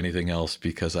have to do anything else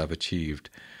because I've achieved.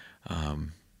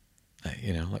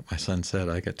 Like my son said,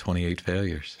 I got 28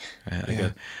 failures.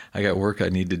 Right? I got work I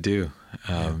need to do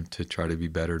to try to be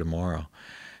better tomorrow.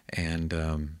 And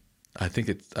I think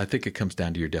it comes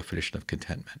down to your definition of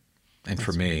contentment. And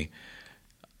for me,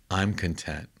 I'm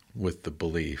content with the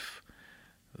belief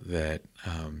that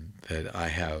I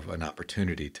have an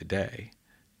opportunity today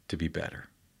to be better,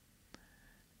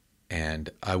 and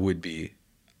I would be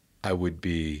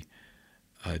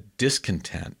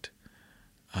discontent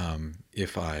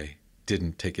if I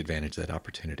didn't take advantage of that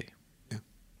opportunity. Yeah.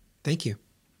 Thank you.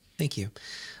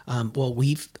 Well,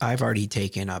 I've already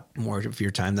taken up more of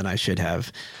your time than I should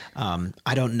have.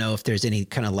 I don't know if there's any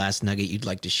kind of last nugget you'd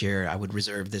like to share. I would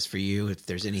reserve this for you if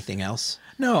there's anything else.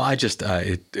 No, I just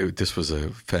this was a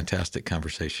fantastic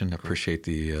conversation. I appreciate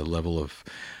the level of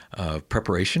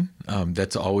preparation.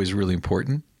 That's always really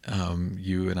important.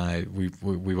 You and I,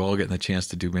 we've all gotten the chance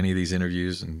to do many of these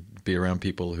interviews and be around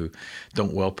people who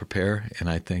don't well prepare, and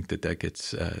I think that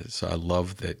gets. So I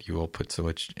love that you all put so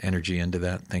much energy into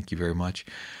that. Thank you very much.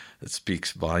 It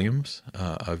speaks volumes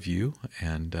of you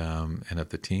and of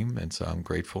the team, and so I'm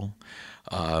grateful.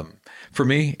 For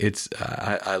me, it's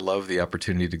I love the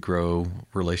opportunity to grow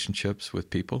relationships with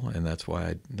people, and that's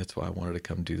why I wanted to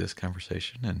come do this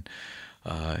conversation,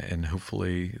 and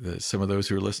hopefully some of those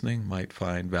who are listening might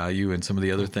find value in some of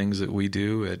the other things that we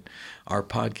do at our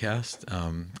podcast,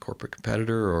 Corporate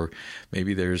Competitor, or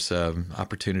maybe there's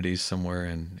opportunities somewhere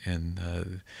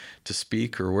in to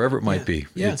speak or wherever it might be.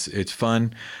 Yeah. It's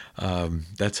fun.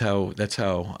 That's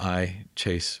how I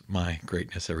chase my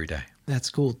greatness every day.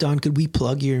 That's cool. Don, could we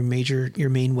plug your main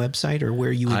website or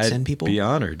where you would send people? I'd be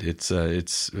honored. It's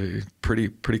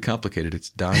pretty complicated. It's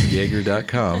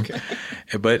donyaeger.com. Okay.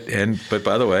 But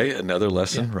by the way, another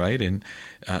lesson, right? In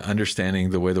understanding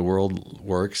the way the world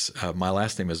works. My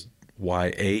last name is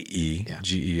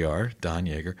Yaeger, Don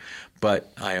Yaeger.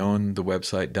 But I own the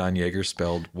website Don Yaeger,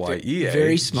 spelled Y-E-A-G-E-R.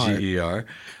 Very smart.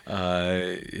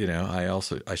 I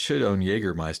should own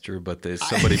Jägermeister, but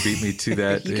somebody beat me to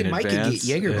that in Mike advance.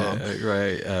 Can get Jaeger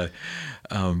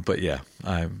bomb. But yeah,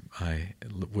 I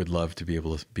would love to be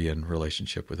able to be in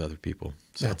relationship with other people.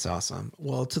 So. That's awesome.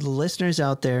 Well, to the listeners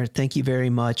out there, thank you very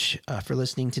much for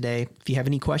listening today. If you have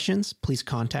any questions, please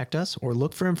contact us or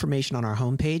look for information on our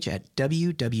homepage at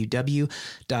www.fbmc.com.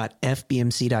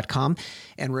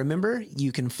 And remember,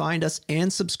 you can find us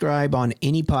and subscribe on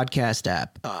any podcast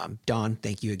app. Don,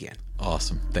 thank you again.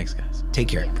 Awesome. Thanks, guys. Take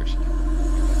care. Appreciate it.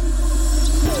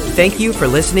 Thank you for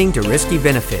listening to Risky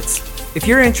Benefits. If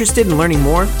you're interested in learning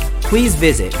more, please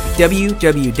visit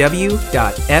www.fbmc.com.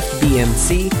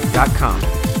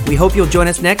 We hope you'll join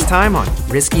us next time on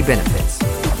Risky Benefits.